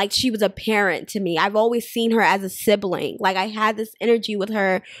like she was a parent to me. I've always seen her as a sibling. Like I had this energy with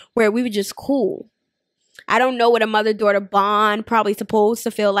her where we were just cool. I don't know what a mother-daughter bond probably supposed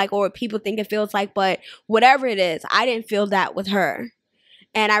to feel like or what people think it feels like, but whatever it is, I didn't feel that with her.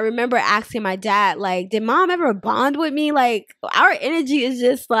 And I remember asking my dad, like, did mom ever bond with me? Like, our energy is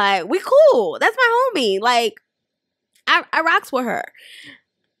just like, we cool. That's my homie. Like, I rocks with her.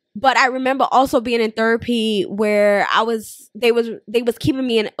 But I remember also being in therapy where they was keeping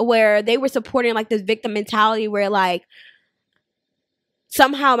me in, where they were supporting like this victim mentality where like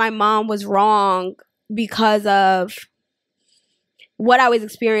somehow my mom was wrong because of what I was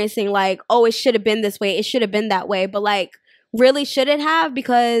experiencing. Like, oh, it should have been this way. It should have been that way. But like, really, should it have?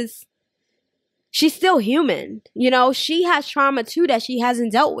 Because she's still human. You know, she has trauma too that she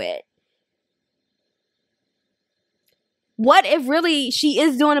hasn't dealt with. What if really she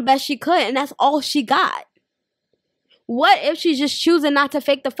is doing the best she could and that's all she got? What if she's just choosing not to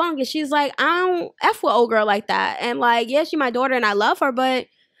fake the funk and she's like, I don't F with old girl like that. And like, yeah, she's my daughter and I love her, but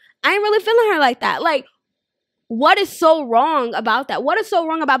I ain't really feeling her like that. Like, what is so wrong about that? What is so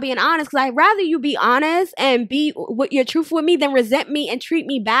wrong about being honest? Because I'd rather you be honest and be with your truth with me than resent me and treat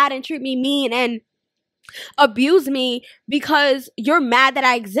me bad and treat me mean and abuse me because you're mad that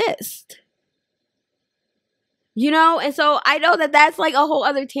I exist. You know? And so I know that that's like a whole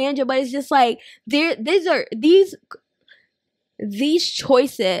other tangent, but it's just like these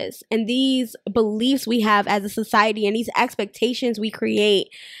choices and these beliefs we have as a society and these expectations we create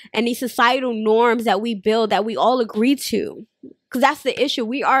and these societal norms that we build that we all agree to. Because that's the issue.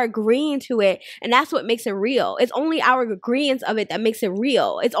 We are agreeing to it, and that's what makes it real. It's only our agreement of it that makes it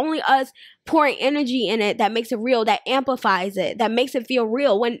real. It's only us pouring energy in it that makes it real, that amplifies it, that makes it feel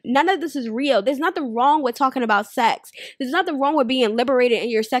real. When none of this is real, there's nothing wrong with talking about sex. There's nothing wrong with being liberated in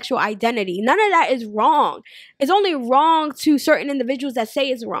your sexual identity. None of that is wrong. It's only wrong to certain individuals that say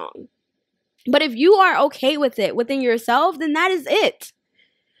it's wrong. But if you are okay with it within yourself, then that is it.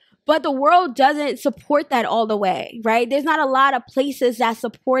 But the world doesn't support that all the way, right? There's not a lot of places that's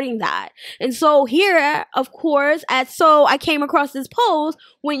supporting that. And so here, of course, I came across this post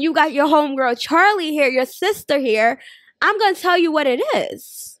when you got your homegirl Charlie here, your sister here, I'm going to tell you what it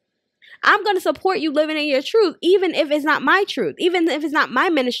is. I'm going to support you living in your truth, even if it's not my truth, even if it's not my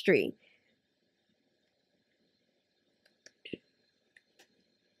ministry.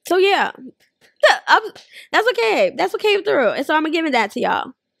 So yeah, that's okay. That's what came through. And so I'm going to give it that to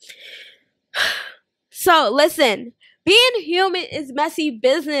y'all. So listen, being human is messy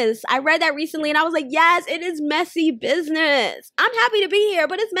business. I read that recently and I was like, yes, it is messy business. I'm happy to be here,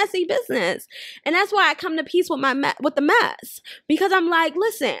 but it's messy business. And that's why I come to peace with the mess, because I'm like,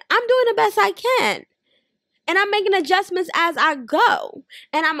 listen, I'm doing the best I can. And I'm making adjustments as I go.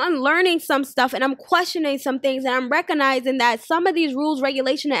 And I'm unlearning some stuff and I'm questioning some things. And I'm recognizing that some of these rules,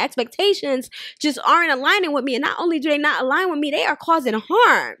 regulation, and expectations just aren't aligning with me. And not only do they not align with me, they are causing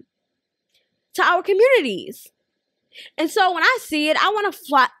harm to our communities. And so when I see it, I want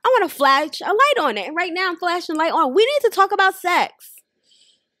to flash a light on it. And right now I'm flashing a light on. We need to talk about sex.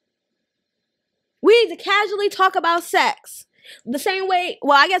 We need to casually talk about sex. The same way,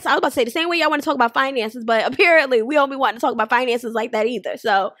 well, I guess I was about to say the same way y'all want to talk about finances, but apparently we don't be wanting to talk about finances like that either.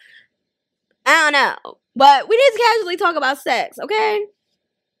 So, I don't know. But we need to casually talk about sex, okay?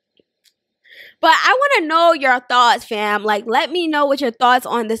 But I want to know your thoughts, fam. Like, let me know what your thoughts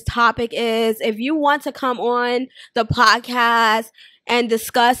on this topic is. If you want to come on the podcast and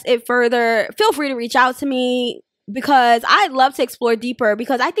discuss it further, feel free to reach out to me, because I'd love to explore deeper,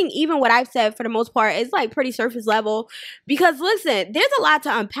 because I think even what I've said for the most part is like pretty surface level. Because listen, there's a lot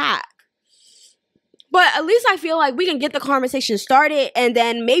to unpack. But at least I feel like we can get the conversation started, and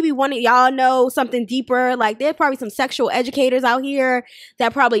then maybe one of y'all know something deeper. Like, there's probably some sexual educators out here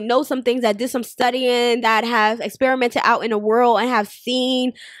that probably know some things, that did some studying, that have experimented out in the world and have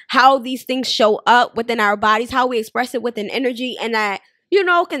seen how these things show up within our bodies, how we express it within energy, and that, you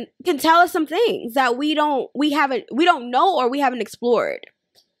know, can tell us some things that we don't know or we haven't explored.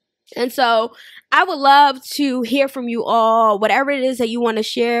 And so I would love to hear from you all, whatever it is that you want to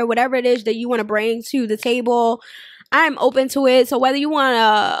share, whatever it is that you want to bring to the table. I'm open to it. So whether you want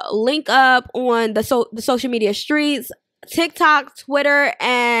to link up on the social media streets, TikTok, Twitter,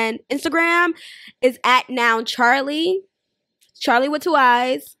 and Instagram is at Noun Charlie with 2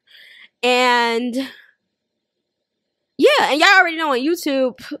 eyes. And yeah, and y'all already know on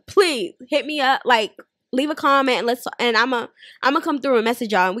YouTube, please hit me up, like, leave a comment, and I'm gonna come through and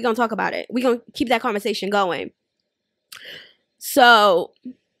message y'all, and we're gonna talk about it. We're gonna keep that conversation going. So,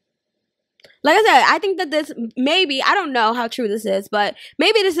 like I said, I think that this, maybe, I don't know how true this is, but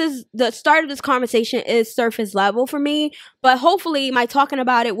maybe this is the start of this conversation is surface level for me, but hopefully my talking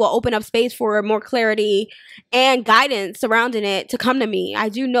about it will open up space for more clarity and guidance surrounding it to come to me. I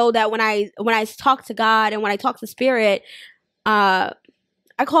do know that when I talk to God and when I talk to Spirit,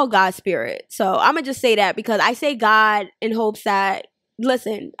 I call God Spirit. So I'm gonna just say that, because I say God in hopes that,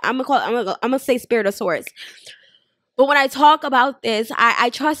 listen, I'm gonna say Spirit of Source. But when I talk about this,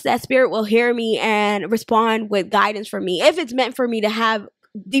 I trust that Spirit will hear me and respond with guidance for me, if it's meant for me to have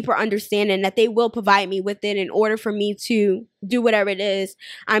deeper understanding that they will provide me with it in order for me to do whatever it is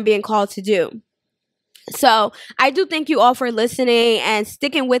I'm being called to do. So I do thank you all for listening and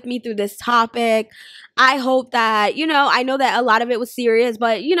sticking with me through this topic. I hope that, you know, I know that a lot of it was serious,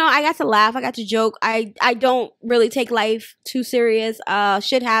 but, you know, I got to laugh. I got to joke. I don't really take life too serious.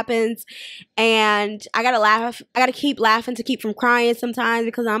 Shit happens and I got to laugh. I got to keep laughing to keep from crying sometimes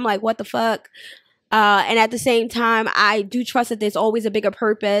because I'm like, what the fuck? And at the same time, I do trust that there's always a bigger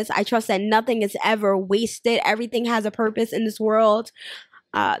purpose. I trust that nothing is ever wasted. Everything has a purpose in this world.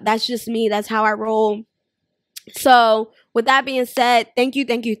 That's just me. That's how I roll. So with that being said, thank you.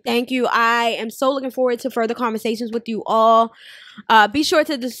 I am so looking forward to further conversations with you all. Be sure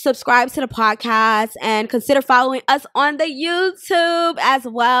to subscribe to the podcast and consider following us on the YouTube as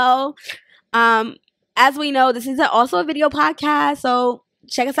well. As we know, this is also a video podcast, so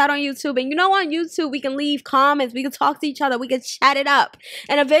check us out on YouTube. And you know, on YouTube, we can leave comments, we can talk to each other, we can chat it up.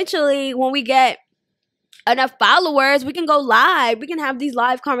 And eventually, when we get enough followers, we can go live. We can have these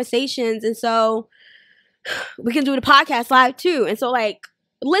live conversations. And so we can do the podcast live too. And so, like,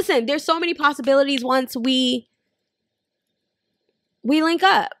 listen, there's so many possibilities once we link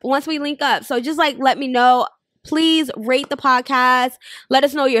up. So just like, let me know. Please rate the podcast. Let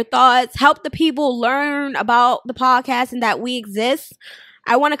us know your thoughts. Help the people learn about the podcast and that we exist.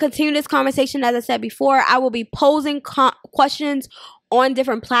 I want to continue this conversation. As I said before, I will be posing questions on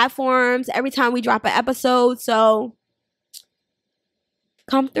different platforms every time we drop an episode. So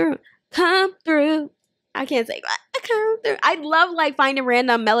come through. I can't say that. Come through. I love like finding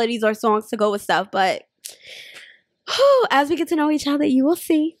random melodies or songs to go with stuff, but as we get to know each other, you will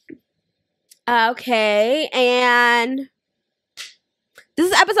see. Okay, and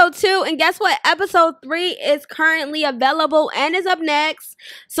this is episode 2, and guess what? Episode 3 is currently available and is up next,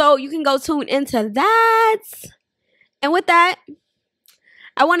 so you can go tune into that. And with that,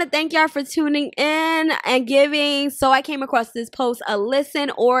 I want to thank y'all for tuning in and giving So I Came Across This Post a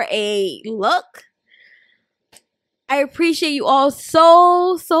listen or a look. I appreciate you all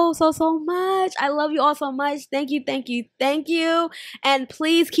so much. I love you all so much. Thank you. And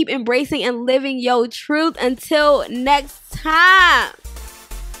please keep embracing and living your truth. Until next time,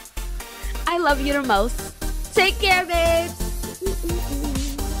 I love you the most. Take care, babes.